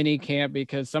mini camp,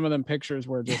 because some of them pictures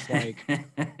were just like,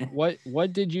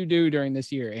 what did you do during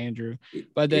this year, Andrew?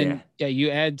 But then, you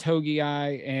add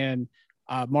Togiai and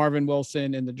Marvin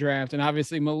Wilson in the draft. And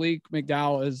obviously Malik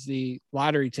McDowell is the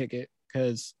lottery ticket,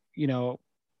 because,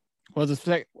 was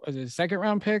it a second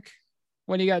round pick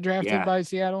when he got drafted by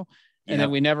Seattle? And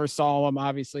then we never saw him.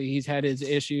 Obviously, he's had his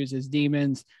issues, his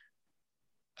demons.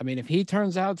 I mean, if he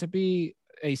turns out to be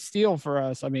a steal for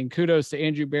us, I mean, kudos to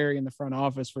Andrew Berry in the front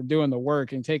office for doing the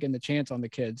work and taking the chance on the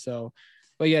kid. So,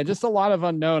 but yeah, just a lot of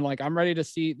unknown. Like, I'm ready to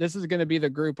see. This is going to be the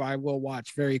group I will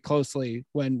watch very closely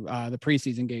when the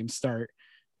preseason games start.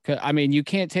 I mean, you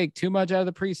can't take too much out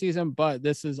of the preseason, but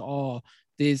this is all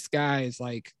these guys,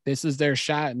 like, this is their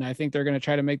shot. And I think they're going to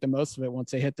try to make the most of it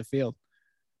once they hit the field.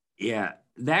 Yeah,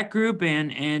 that group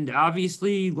and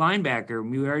obviously linebacker.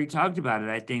 We already talked about it.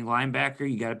 I think linebacker,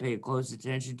 you got to pay close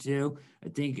attention to. I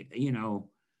think, as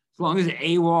long as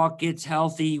Awalk gets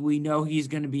healthy, we know he's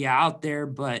going to be out there.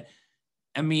 But,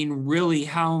 I mean, really,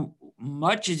 how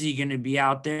much is he going to be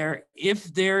out there? If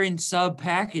they're in sub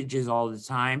packages all the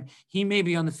time, he may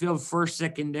be on the field first,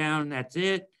 second down, and that's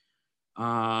it.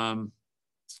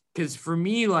 Because for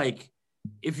me, like,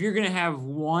 if you're going to have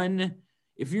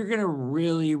if you're going to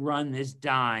really run this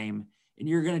dime and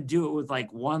you're going to do it with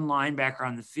like one linebacker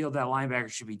on the field, that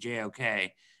linebacker should be JOK.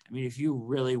 I mean, if you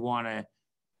really want to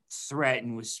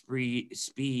threaten with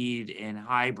speed and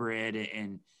hybrid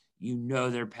and,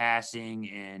 they're passing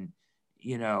and,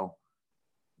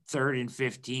 3rd and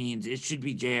 15s, it should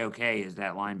be JOK as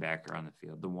that linebacker on the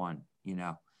field, the one,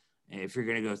 if you're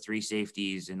going to go 3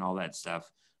 safeties and all that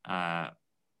stuff.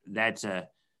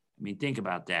 Think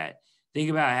about that. Think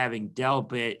about having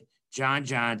Delpit, John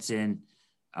Johnson,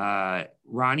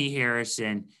 Ronnie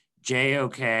Harrison,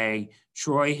 JOK,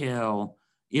 Troy Hill,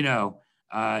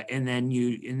 and then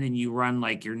you run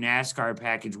like your NASCAR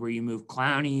package where you move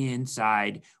Clowney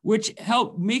inside, which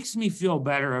makes me feel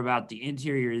better about the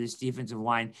interior of this defensive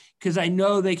line, because I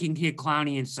know they can get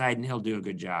Clowney inside and he'll do a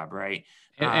good job, right?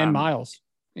 And Miles,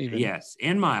 even. Yes,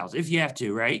 and Miles if you have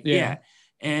to, right? Yeah.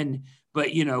 But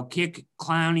kick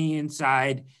Clowney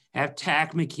inside, have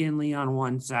Tack McKinley on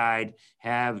one side,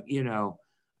 have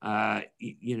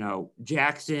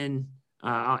Jackson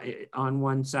on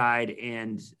one side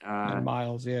and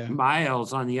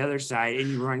Miles on the other side, and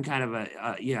you run kind of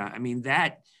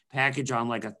that package on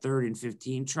like a 3rd and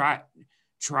 15. Try.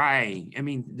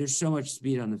 There's so much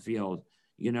speed on the field.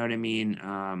 You know what I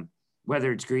mean?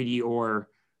 Whether it's Greedy or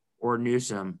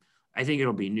Newsome, I think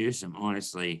it'll be Newsome,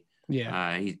 honestly.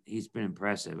 Yeah. He's been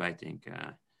impressive, I think.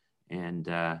 And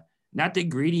not that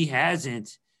Greedy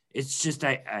hasn't. It's just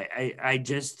I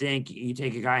just think you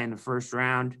take a guy in the 1st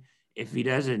round. If he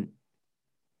doesn't,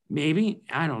 maybe,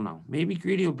 I don't know. Maybe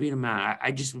Greedy will beat him out.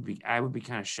 I would be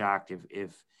kind of shocked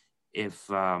if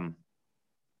no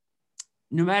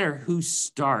matter who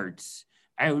starts,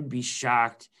 I would be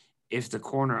shocked if the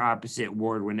corner opposite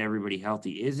Ward, when everybody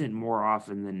healthy, isn't more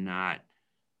often than not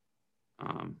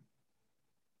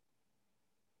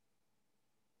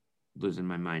losing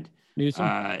my mind.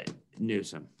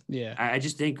 Newsome. Yeah. I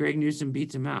just think Greg Newsome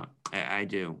beats him out. I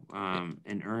do.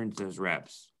 And earns those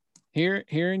reps.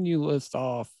 Hearing you list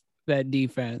off that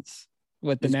defense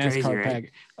with the NASCAR crazy, right?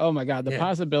 pack. Oh my God. The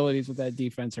possibilities with that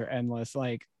defense are endless.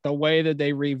 Like the way that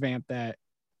they revamped that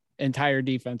entire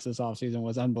defense this offseason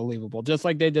was unbelievable. Just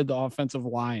like they did the offensive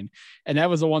line. And that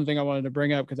was the one thing I wanted to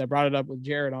bring up, because I brought it up with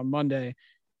Jared on Monday.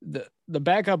 The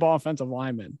backup offensive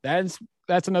lineman. That's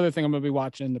another thing I'm going to be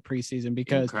watching in the preseason,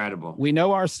 because incredible. We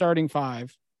know our starting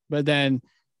 5, but then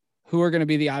who are going to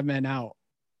be the odd men out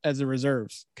as the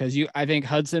reserves? Because I think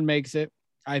Hudson makes it.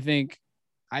 I think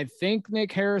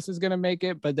Nick Harris is going to make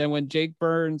it. But then when Jake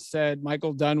Burns said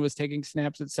Michael Dunn was taking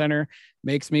snaps at center,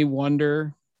 makes me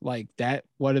wonder like that.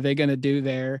 What are they going to do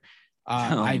there?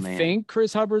 I think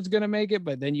Chris Hubbard's going to make it,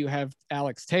 but then you have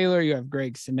Alex Taylor, you have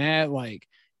Greg Sinnett, like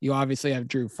you obviously have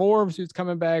Drew Forbes, who's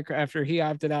coming back after he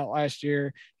opted out last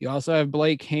year. You also have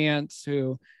Blake Hance,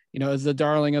 who, is the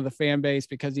darling of the fan base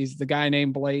because he's the guy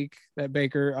named Blake that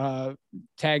Baker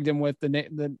tagged him with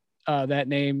that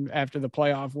name after the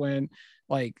playoff win.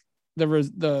 Like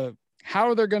the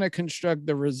how they're going to construct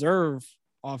the reserve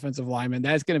offensive lineman,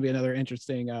 that's going to be another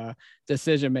interesting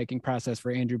decision-making process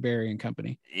for Andrew Berry and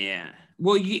company. Yeah.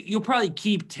 Well, you'll probably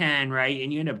keep 10, right?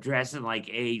 And you end up dressing like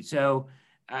 8. So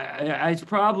it's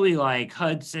probably like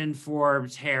Hudson,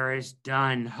 Forbes, Harris,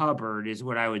 Dunn, Hubbard is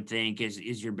what I would think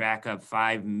is your backup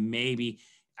 5. Maybe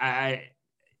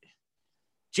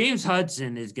James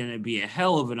Hudson is going to be a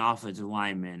hell of an offensive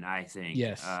lineman, I think.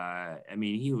 Yes.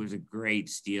 He was a great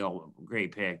steal,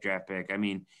 great pick, draft pick.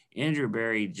 Andrew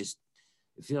Berry just,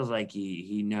 it feels like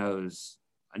he knows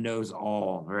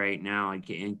all right now and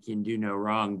can do no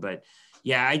wrong. But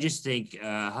yeah, I just think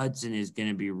Hudson is going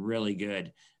to be really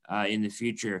good in the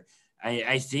future.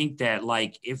 I think that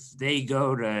like if they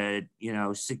go to,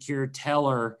 secure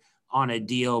Teller on a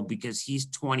deal because he's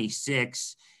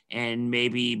 26 and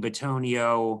maybe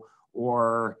Batonio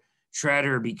or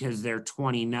Shredder because they're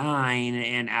 29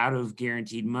 and out of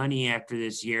guaranteed money after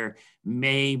this year,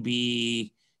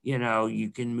 maybe, you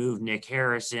can move Nick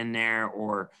Harris in there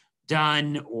or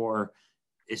Dunn, or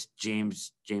it's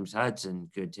James Hudson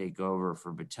could take over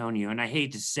for Batonio. And I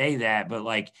hate to say that, but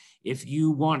like, if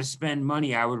you want to spend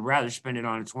money, I would rather spend it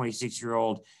on a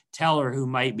 26-year-old Teller who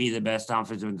might be the best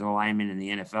offensive lineman in the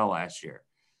NFL last year.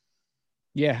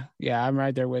 Yeah, I'm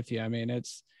right there with you.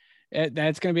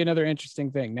 That's going to be another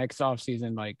interesting thing next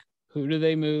offseason. Like, who do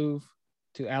they move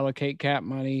to allocate cap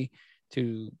money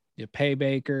to pay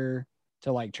Baker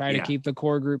to like try to keep the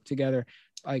core group together?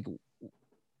 Like,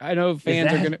 I know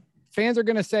fans are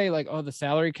gonna say like, oh, the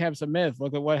salary cap's a myth.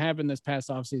 Look at what happened this past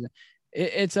offseason.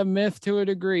 It's a myth to a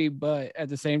degree, but at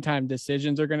the same time,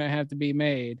 decisions are going to have to be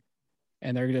made,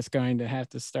 and they're just going to have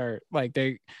to start like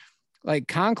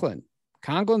Conklin.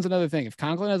 Conklin's another thing. If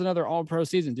Conklin has another all-pro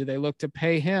season, do they look to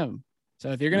pay him? So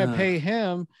if you're going to pay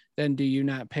him, then do you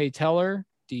not pay Teller?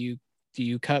 Do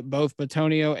you cut both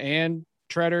Batonio and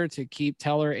Treader to keep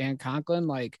Teller and Conklin?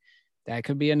 Like that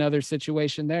could be another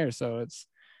situation there. So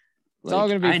It's all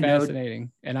Like, going to be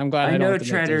fascinating, and I'm glad I I don't know have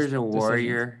to make those Tretter's a decisions.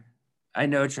 warrior. I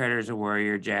know Tretter's a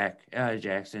warrior,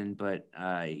 Jackson, but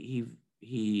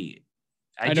he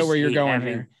I I know just where you're hate going having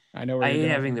here. I know where I you're hate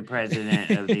going having here. the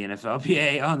president of the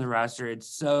NFLPA on the roster. It's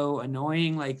so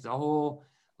annoying. Like the whole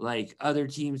like other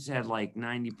teams had like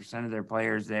 90% of their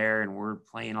players there, and we're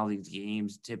playing all these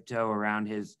games tiptoe around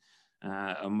his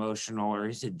emotional or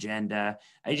his agenda.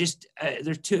 It's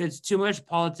too much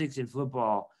politics in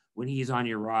football when he's on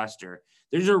your roster.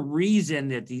 There's a reason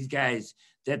that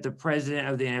that the president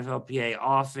of the NFLPA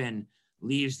often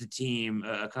leaves the team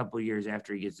a couple years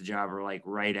after he gets the job, or like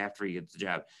right after he gets the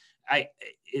job.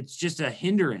 It's just a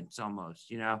hindrance almost,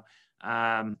 you know.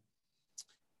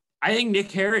 I think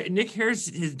Nick Harris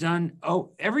has done,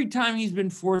 every time he's been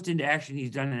forced into action,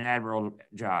 he's done an admirable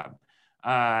job.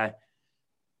 I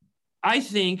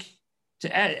think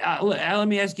to add, let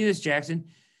me ask you this, Jackson.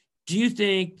 Do you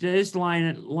think this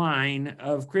line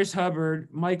of Chris Hubbard,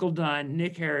 Michael Dunn,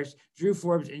 Nick Harris, Drew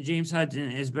Forbes, and James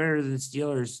Hudson is better than the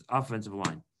Steelers' offensive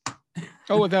line?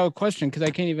 Oh, without question, because I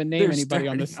can't even name They're anybody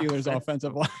on the starting Steelers'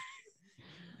 offensive line.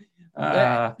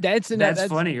 That's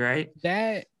funny, right?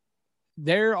 That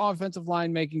their offensive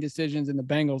line making decisions and the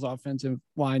Bengals' offensive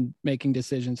line making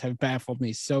decisions have baffled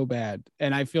me so bad.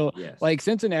 And I feel like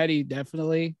Cincinnati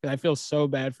definitely, but I feel so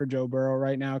bad for Joe Burrow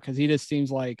right now because he just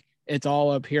seems like it's all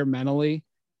up here mentally,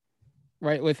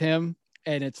 right, with him.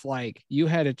 And it's like you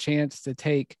had a chance to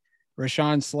take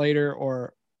Rashawn Slater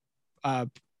or the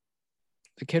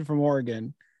kid from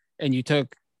Oregon, and you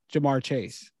took Jamar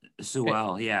Chase.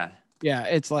 Sewell, yeah. Yeah,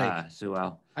 it's like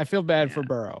Sewell. I feel bad for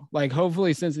Burrow. Like,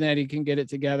 hopefully Cincinnati can get it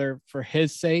together for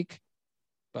his sake,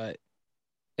 but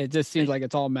it just seems like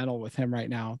it's all mental with him right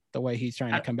now, the way he's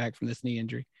trying to come back from this knee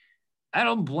injury. I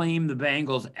don't blame the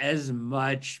Bengals as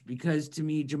much because to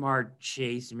me, Jamar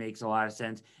Chase makes a lot of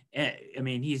sense. I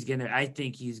mean, I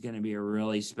think he's going to be a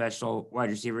really special wide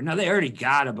receiver. Now, they already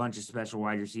got a bunch of special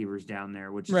wide receivers down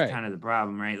there, which is kind of the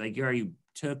problem, right? Like, you already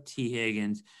took T.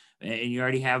 Higgins and you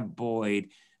already have Boyd.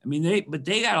 I mean,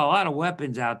 they got a lot of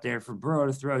weapons out there for Burrow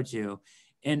to throw to.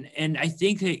 And I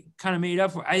think they kind of made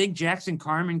up for. I think Jackson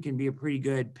Carman can be a pretty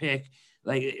good pick.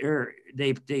 They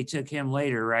took him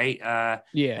later, right?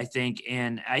 Yeah, I think,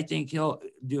 and I think he'll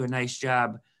do a nice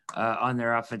job on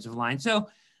their offensive line. So,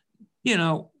 there's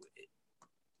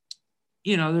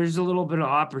a little bit of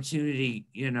opportunity,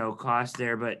 cost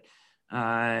there, but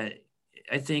I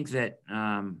think that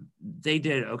they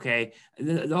did okay.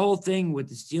 The whole thing with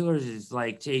the Steelers is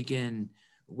like taking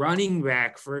running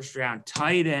back first round,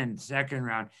 tight end second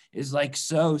round is like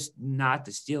so not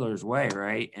the Steelers way,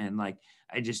 right? And like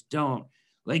I just don't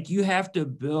like you have to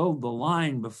build the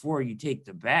line before you take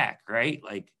the back, right?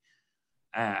 Like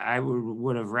I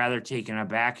would have rather taken a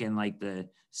back in like the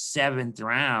 7th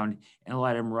round and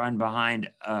let him run behind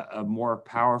a more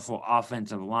powerful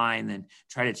offensive line than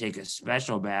try to take a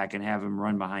special back and have him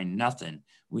run behind nothing.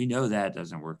 We know that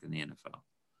doesn't work in the NFL.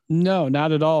 No,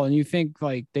 not at all. And you think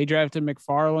like they drafted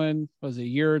McFarland was a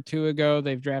year or two ago.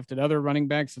 They've drafted other running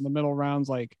backs in the middle rounds.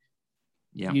 Like,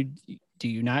 do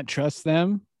you not trust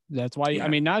them? That's why. I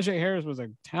mean, Najee Harris was a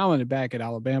talented back at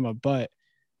Alabama, but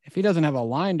if he doesn't have a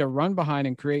line to run behind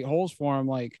and create holes for him,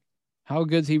 like how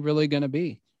good's he really going to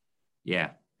be?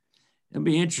 Yeah, it'll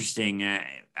be interesting.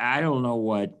 I don't know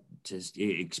what to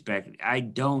expect. I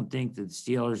don't think that the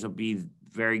Steelers will be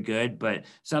very good, but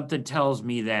something tells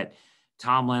me that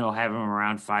Tomlin will have him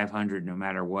around 500 no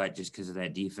matter what, just because of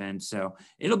that defense. So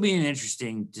it'll be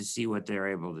interesting to see what they're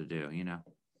able to do,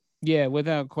 Yeah,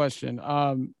 without question.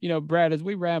 Brad, as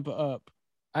we wrap up,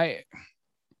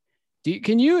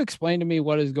 can you explain to me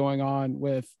what is going on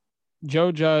with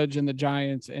Joe Judge and the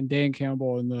Giants and Dan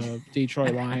Campbell and the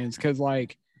Detroit Lions? Because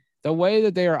like the way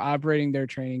that they are operating their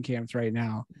training camps right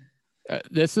now,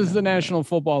 this is the National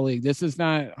Football League. This is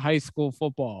not high school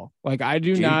football. Like I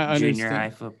do not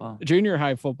understand junior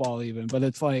high football even, but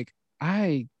it's like,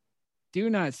 I do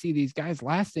not see these guys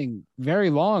lasting very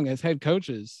long as head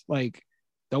coaches. Like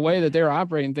the way that they're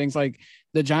operating things, like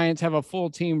the Giants have a full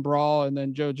team brawl. And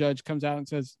then Joe Judge comes out and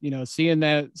says,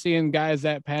 seeing guys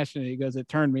that passionate, he goes, it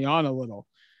turned me on a little.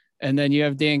 And then you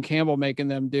have Dan Campbell making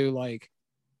them do like,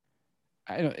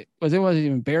 it wasn't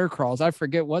even bear crawls. I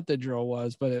forget what the drill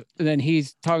was, but then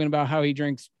he's talking about how he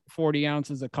drinks 40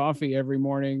 ounces of coffee every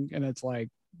morning. And it's like,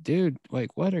 dude,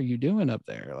 like, what are you doing up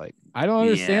there? Like, I don't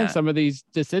understand some of these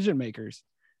decision makers.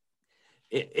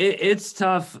 It's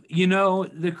tough.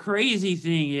 The crazy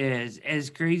thing is, as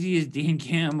crazy as Dan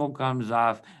Campbell comes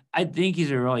off, I think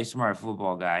he's a really smart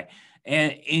football guy.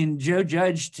 And Joe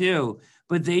Judge too.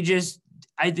 But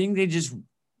I think they just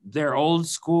they're old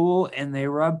school and they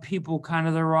rub people kind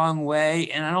of the wrong way.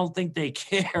 And I don't think they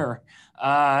care.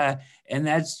 And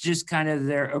that's just kind of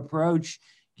their approach.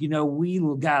 You know, we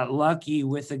got lucky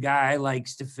with a guy like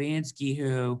Stefanski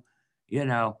who, you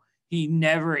know, he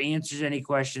never answers any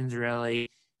questions really.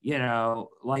 You know,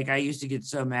 like I used to get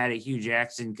so mad at Hugh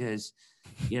Jackson because,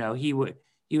 you know, he would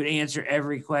answer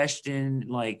every question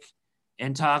like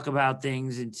and talk about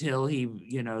things until he,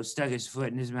 you know, stuck his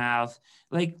foot in his mouth.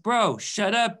 Like, bro,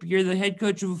 shut up. You're the head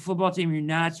coach of a football team. You're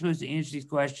not supposed to answer these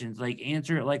questions. Like,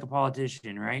 answer it like a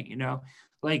politician, right? You know,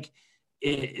 like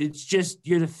it's just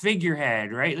you're the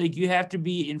figurehead, right? Like you have to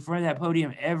be in front of that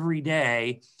podium every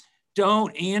day.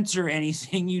 Don't answer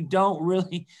anything you don't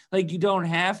really like. You don't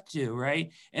have to,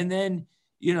 right? And then,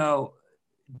 you know,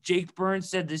 Jake Burns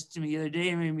said this to me the other day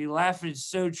and made me laugh. It's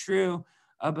so true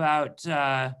about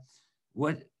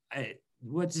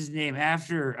what's his name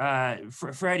after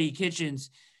Freddie Kitchens.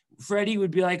 Freddie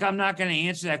would be like, I'm not going to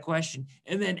answer that question.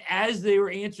 And then as they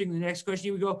were answering the next question,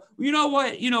 he would go, you know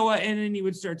what? And then he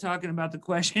would start talking about the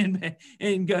question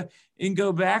and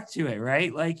go back to it,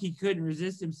 right? Like he couldn't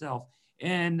resist himself.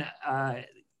 And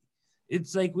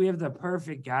it's like we have the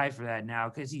perfect guy for that now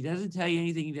because he doesn't tell you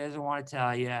anything he doesn't want to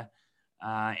tell you.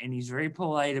 And he's very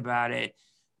polite about it.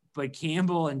 But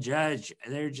Campbell and Judge,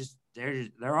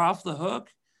 they're off the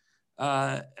hook.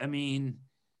 I mean,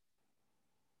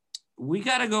 we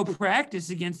got to go practice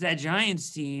against that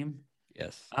Giants team.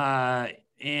 Yes.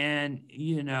 And,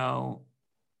 you know,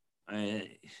 I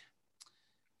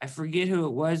forget who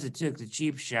it was that took the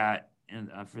cheap shot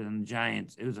for the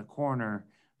Giants. It was a corner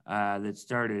that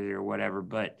started it or whatever,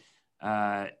 but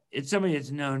it's somebody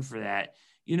that's known for that.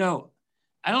 You know,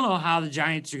 I don't know how the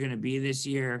Giants are going to be this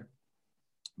year,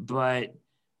 but,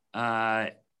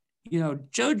 you know,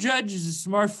 Joe Judge is a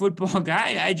smart football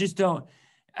guy. I just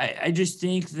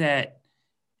think that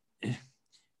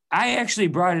I actually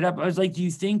brought it up. I was like, do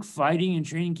you think fighting in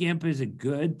training camp is a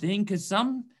good thing? Because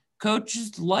some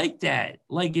coaches like that.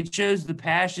 Like it shows the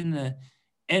passion, the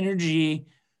energy.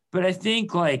 But I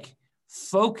think like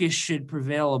focus should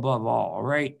prevail above all,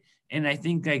 right? And I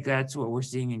think like that's what we're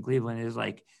seeing in Cleveland is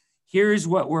like, here's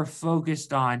what we're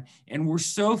focused on. And we're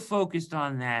so focused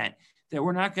on that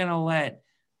we're not going to let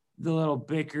the little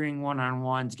bickering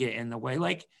one-on-ones get in the way.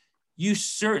 Like you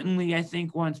certainly, I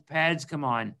think once pads come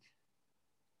on,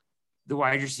 the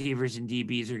wide receivers and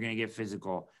DBs are going to get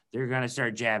physical. They're going to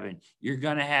start jabbing. You're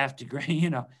going to have to, you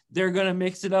know, they're going to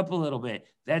mix it up a little bit.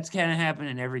 That's kind of happened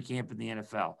in every camp in the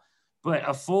NFL. But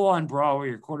a full-on brawl where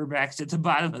your quarterback's at the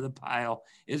bottom of the pile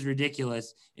is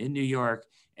ridiculous in New York.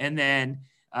 And then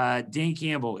Dan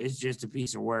Campbell is just a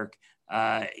piece of work.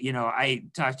 You know, I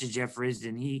talked to Jeff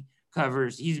Risdon.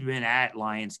 He's been at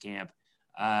Lions camp.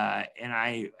 And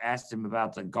I asked him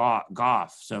about the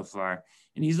Goff so far.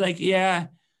 And he's like, yeah,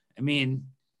 I mean,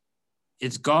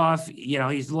 it's Goff. You know,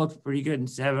 he's looked pretty good in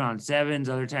 7-on-7s.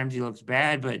 Other times he looks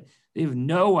bad, but they have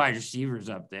no wide receivers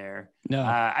up there. No,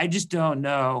 I just don't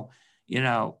know, you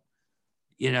know,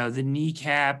 the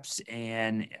kneecaps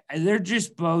and they're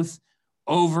just both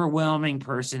overwhelming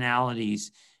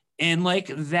personalities. And like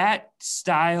that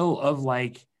style of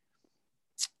like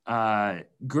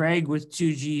Greg with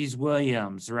 2Gs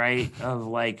Williams, right? Of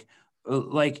like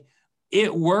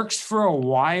it works for a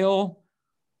while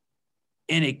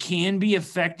and it can be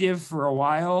effective for a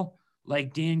while,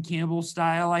 like Dan Campbell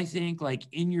style, I think, like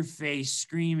in your face,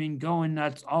 screaming, going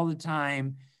nuts all the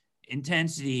time,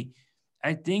 intensity.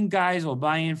 I think guys will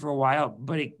buy in for a while,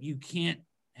 but you can't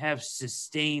have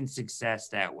sustained success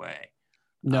that way.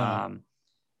 No.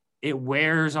 It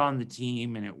wears on the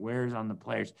team and it wears on the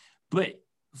players. But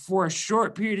for a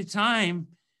short period of time,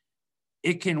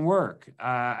 it can work.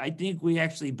 I think we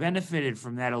actually benefited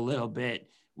from that a little bit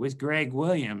with Greg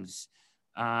Williams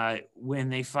when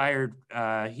they fired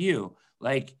Hugh.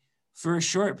 Like for a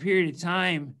short period of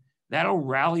time, that'll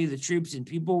rally the troops and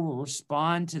people will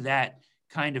respond to that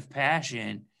kind of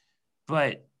passion.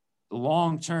 But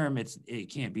long term, it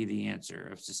can't be the answer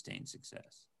of sustained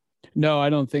success. No, I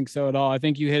don't think so at all. I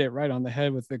think you hit it right on the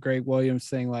head with the Greg Williams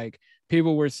thing. Like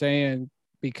people were saying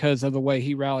because of the way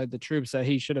he rallied the troops that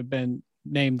he should have been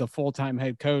named the full-time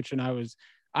head coach. And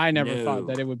I never thought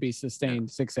that it would be sustained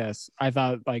success. I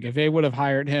thought like if they would have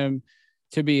hired him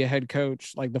to be a head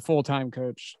coach, like the full-time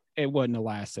coach, it wouldn't have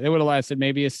lasted. It would have lasted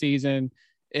maybe a season,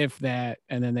 if that,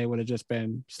 and then they would have just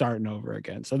been starting over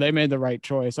again. So they made the right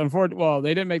choice. Unfortunately, well,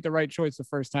 they didn't make the right choice the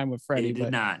first time with Freddie,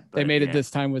 but they made it this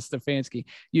time with Stefanski.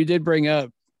 You did bring up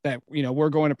that, you know, we're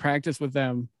going to practice with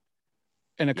them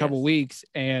in a couple weeks.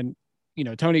 And, you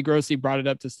know, Tony Grossi brought it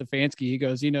up to Stefanski. He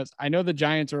goes, you know, I know the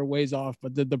Giants are a ways off,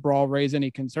 but did the brawl raise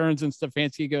any concerns? And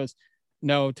Stefanski goes,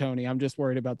 no, Tony, I'm just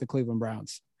worried about the Cleveland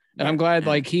Browns. And I'm glad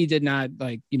like he did not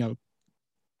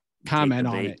comment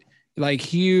on it. Like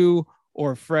Hugh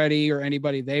or Freddie or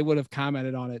anybody, they would have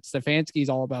commented on it. Stefanski's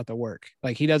all about the work.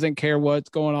 Like he doesn't care what's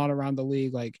going on around the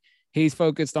league. Like he's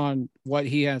focused on what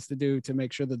he has to do to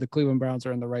make sure that the Cleveland Browns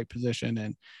are in the right position.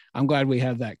 And I'm glad we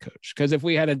have that coach. Because if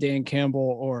we had a Dan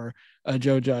Campbell or a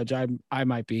Joe Judge, I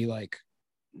might be like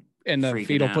in the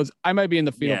fetal position. I might be in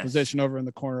the fetal position over in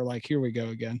the corner. Like, here we go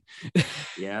again.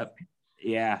 Yep.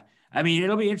 Yeah. I mean,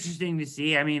 it'll be interesting to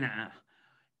see. I mean,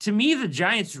 to me, the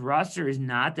Giants roster is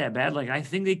not that bad. Like, I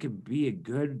think they could be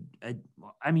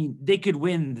they could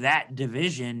win that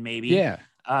division maybe. Yeah.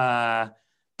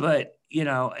 But,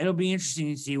 it'll be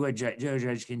interesting to see what Joe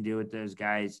Judge can do with those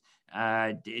guys.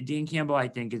 Dan Campbell, I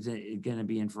think, is going to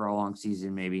be in for a long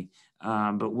season maybe.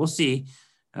 But we'll see.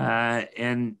 The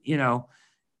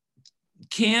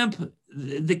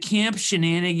camp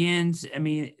shenanigans, I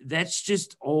mean, that's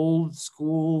just old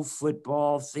school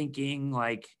football thinking,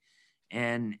 like,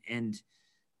 and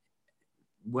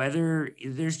whether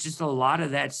there's just a lot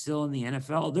of that still in the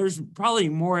NFL. There's probably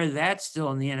more of that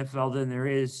still in the NFL than there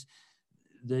is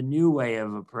the new way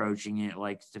of approaching it,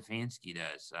 like Stefanski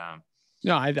does.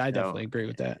 No, I definitely agree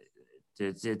with that.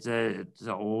 It's an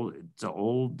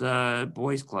old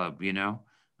boys club,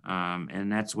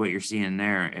 and that's what you're seeing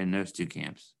there in those two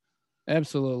camps.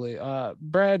 Absolutely.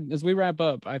 Brad, as we wrap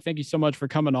up, I thank you so much for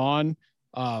coming on.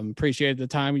 Appreciate the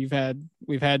time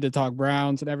we've had to talk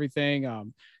Browns and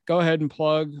everything. Go ahead and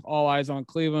plug All Eyes on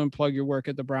Cleveland, plug your work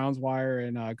at the Browns Wire,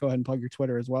 and go ahead and plug your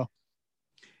Twitter as well.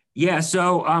 Yeah,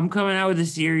 so I'm coming out with a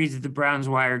series at the Browns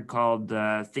Wire called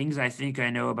Things I Think I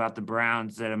Know About the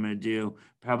Browns that I'm going to do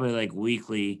probably like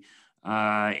weekly. So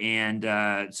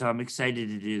I'm excited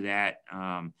to do that.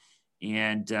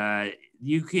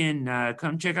 You can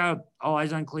come check out All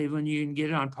Eyes on Cleveland. You can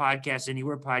get it on podcasts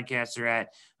anywhere podcasts are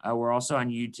at. We're also on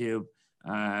YouTube.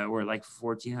 We're like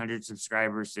 1,400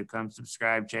 subscribers, so come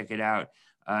subscribe, check it out.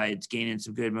 It's gaining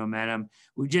some good momentum.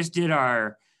 We just did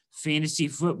our fantasy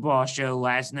football show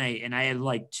last night, and I had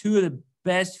like two of the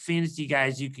best fantasy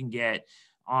guys you can get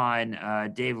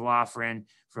on, Dave Loughran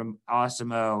from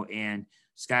Awesome-O and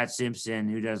Scott Simpson,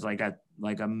 who does like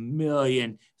a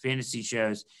million fantasy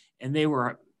shows, and they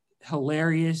were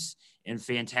hilarious and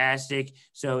fantastic.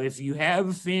 So if you have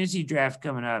a fantasy draft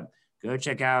coming up, go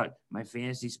check out my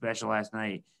fantasy special last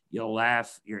night. You'll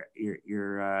laugh.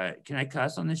 Can I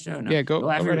cuss on this show? No. Yeah, go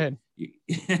right ahead.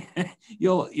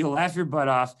 You'll laugh your butt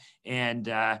off, and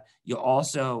you'll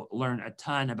also learn a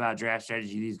ton about draft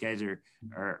strategy. These guys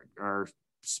are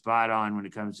spot on when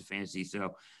it comes to fantasy.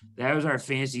 So that was our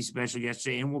fantasy special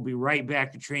yesterday, and we'll be right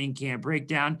back to training camp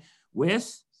breakdown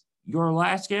with your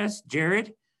last guest,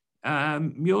 Jared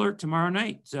Mueller, tomorrow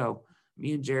night. So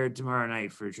me and Jared tomorrow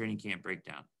night for a training camp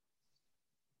breakdown.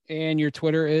 And your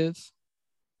Twitter is?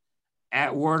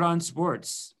 At Word on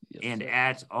Sports, yes, and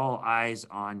at All Eyes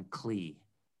on Clee.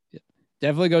 Yeah.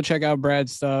 Definitely go check out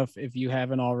Brad's stuff if you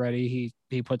haven't already.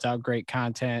 He puts out great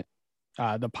content.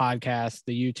 The podcast,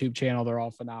 the YouTube channel, they're all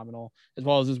phenomenal, as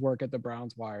well as his work at the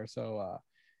Browns Wire. So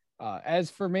as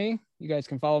for me, you guys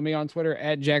can follow me on Twitter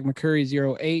at Jack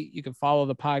McCurry08. You can follow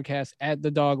the podcast at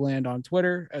The Dogland on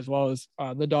Twitter, as well as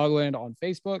The Dogland on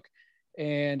Facebook.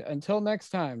 And until next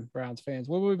time, Browns fans,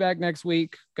 we'll be back next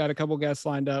week. Got a couple guests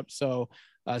lined up, so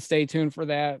stay tuned for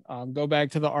that. Go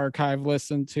back to the archive,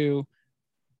 listen to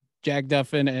Jack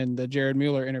Duffin and the Jared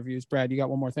Mueller interviews. Brad, you got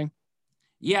one more thing?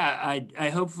 Yeah, I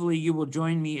hopefully you will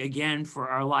join me again for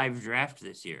our live draft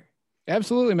this year.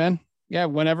 Absolutely, man. Yeah,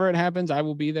 whenever it happens, I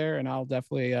will be there, and I'll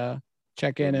definitely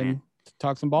check in and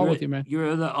talk some ball with you, man.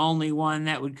 You're the only one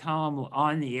that would come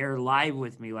on the air live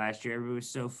with me last year. Everybody was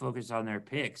so focused on their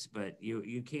picks, but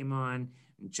you came on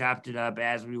and chopped it up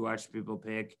as we watched people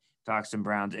pick, talk some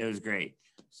Browns. It was great.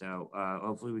 So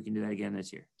hopefully we can do that again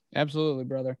this year. Absolutely,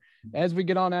 brother. As we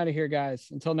get on out of here, guys,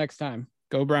 until next time,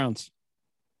 go Browns.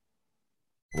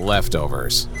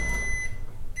 Leftovers.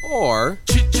 Or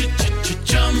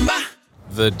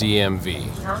the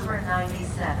DMV. Number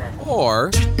 97.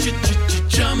 Or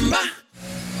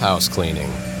house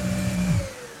cleaning.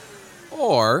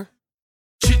 Or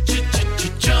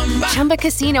Chumba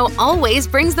Casino always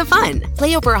brings the fun.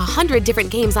 Play over 100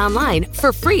 different games online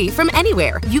for free from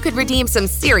anywhere. You could redeem some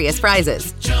serious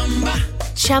prizes.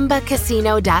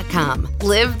 ChumbaCasino.com.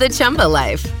 Live the Chumba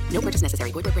life. No purchase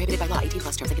necessary. Void where prohibited by law. 18+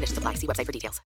 terms and conditions apply. See website for details.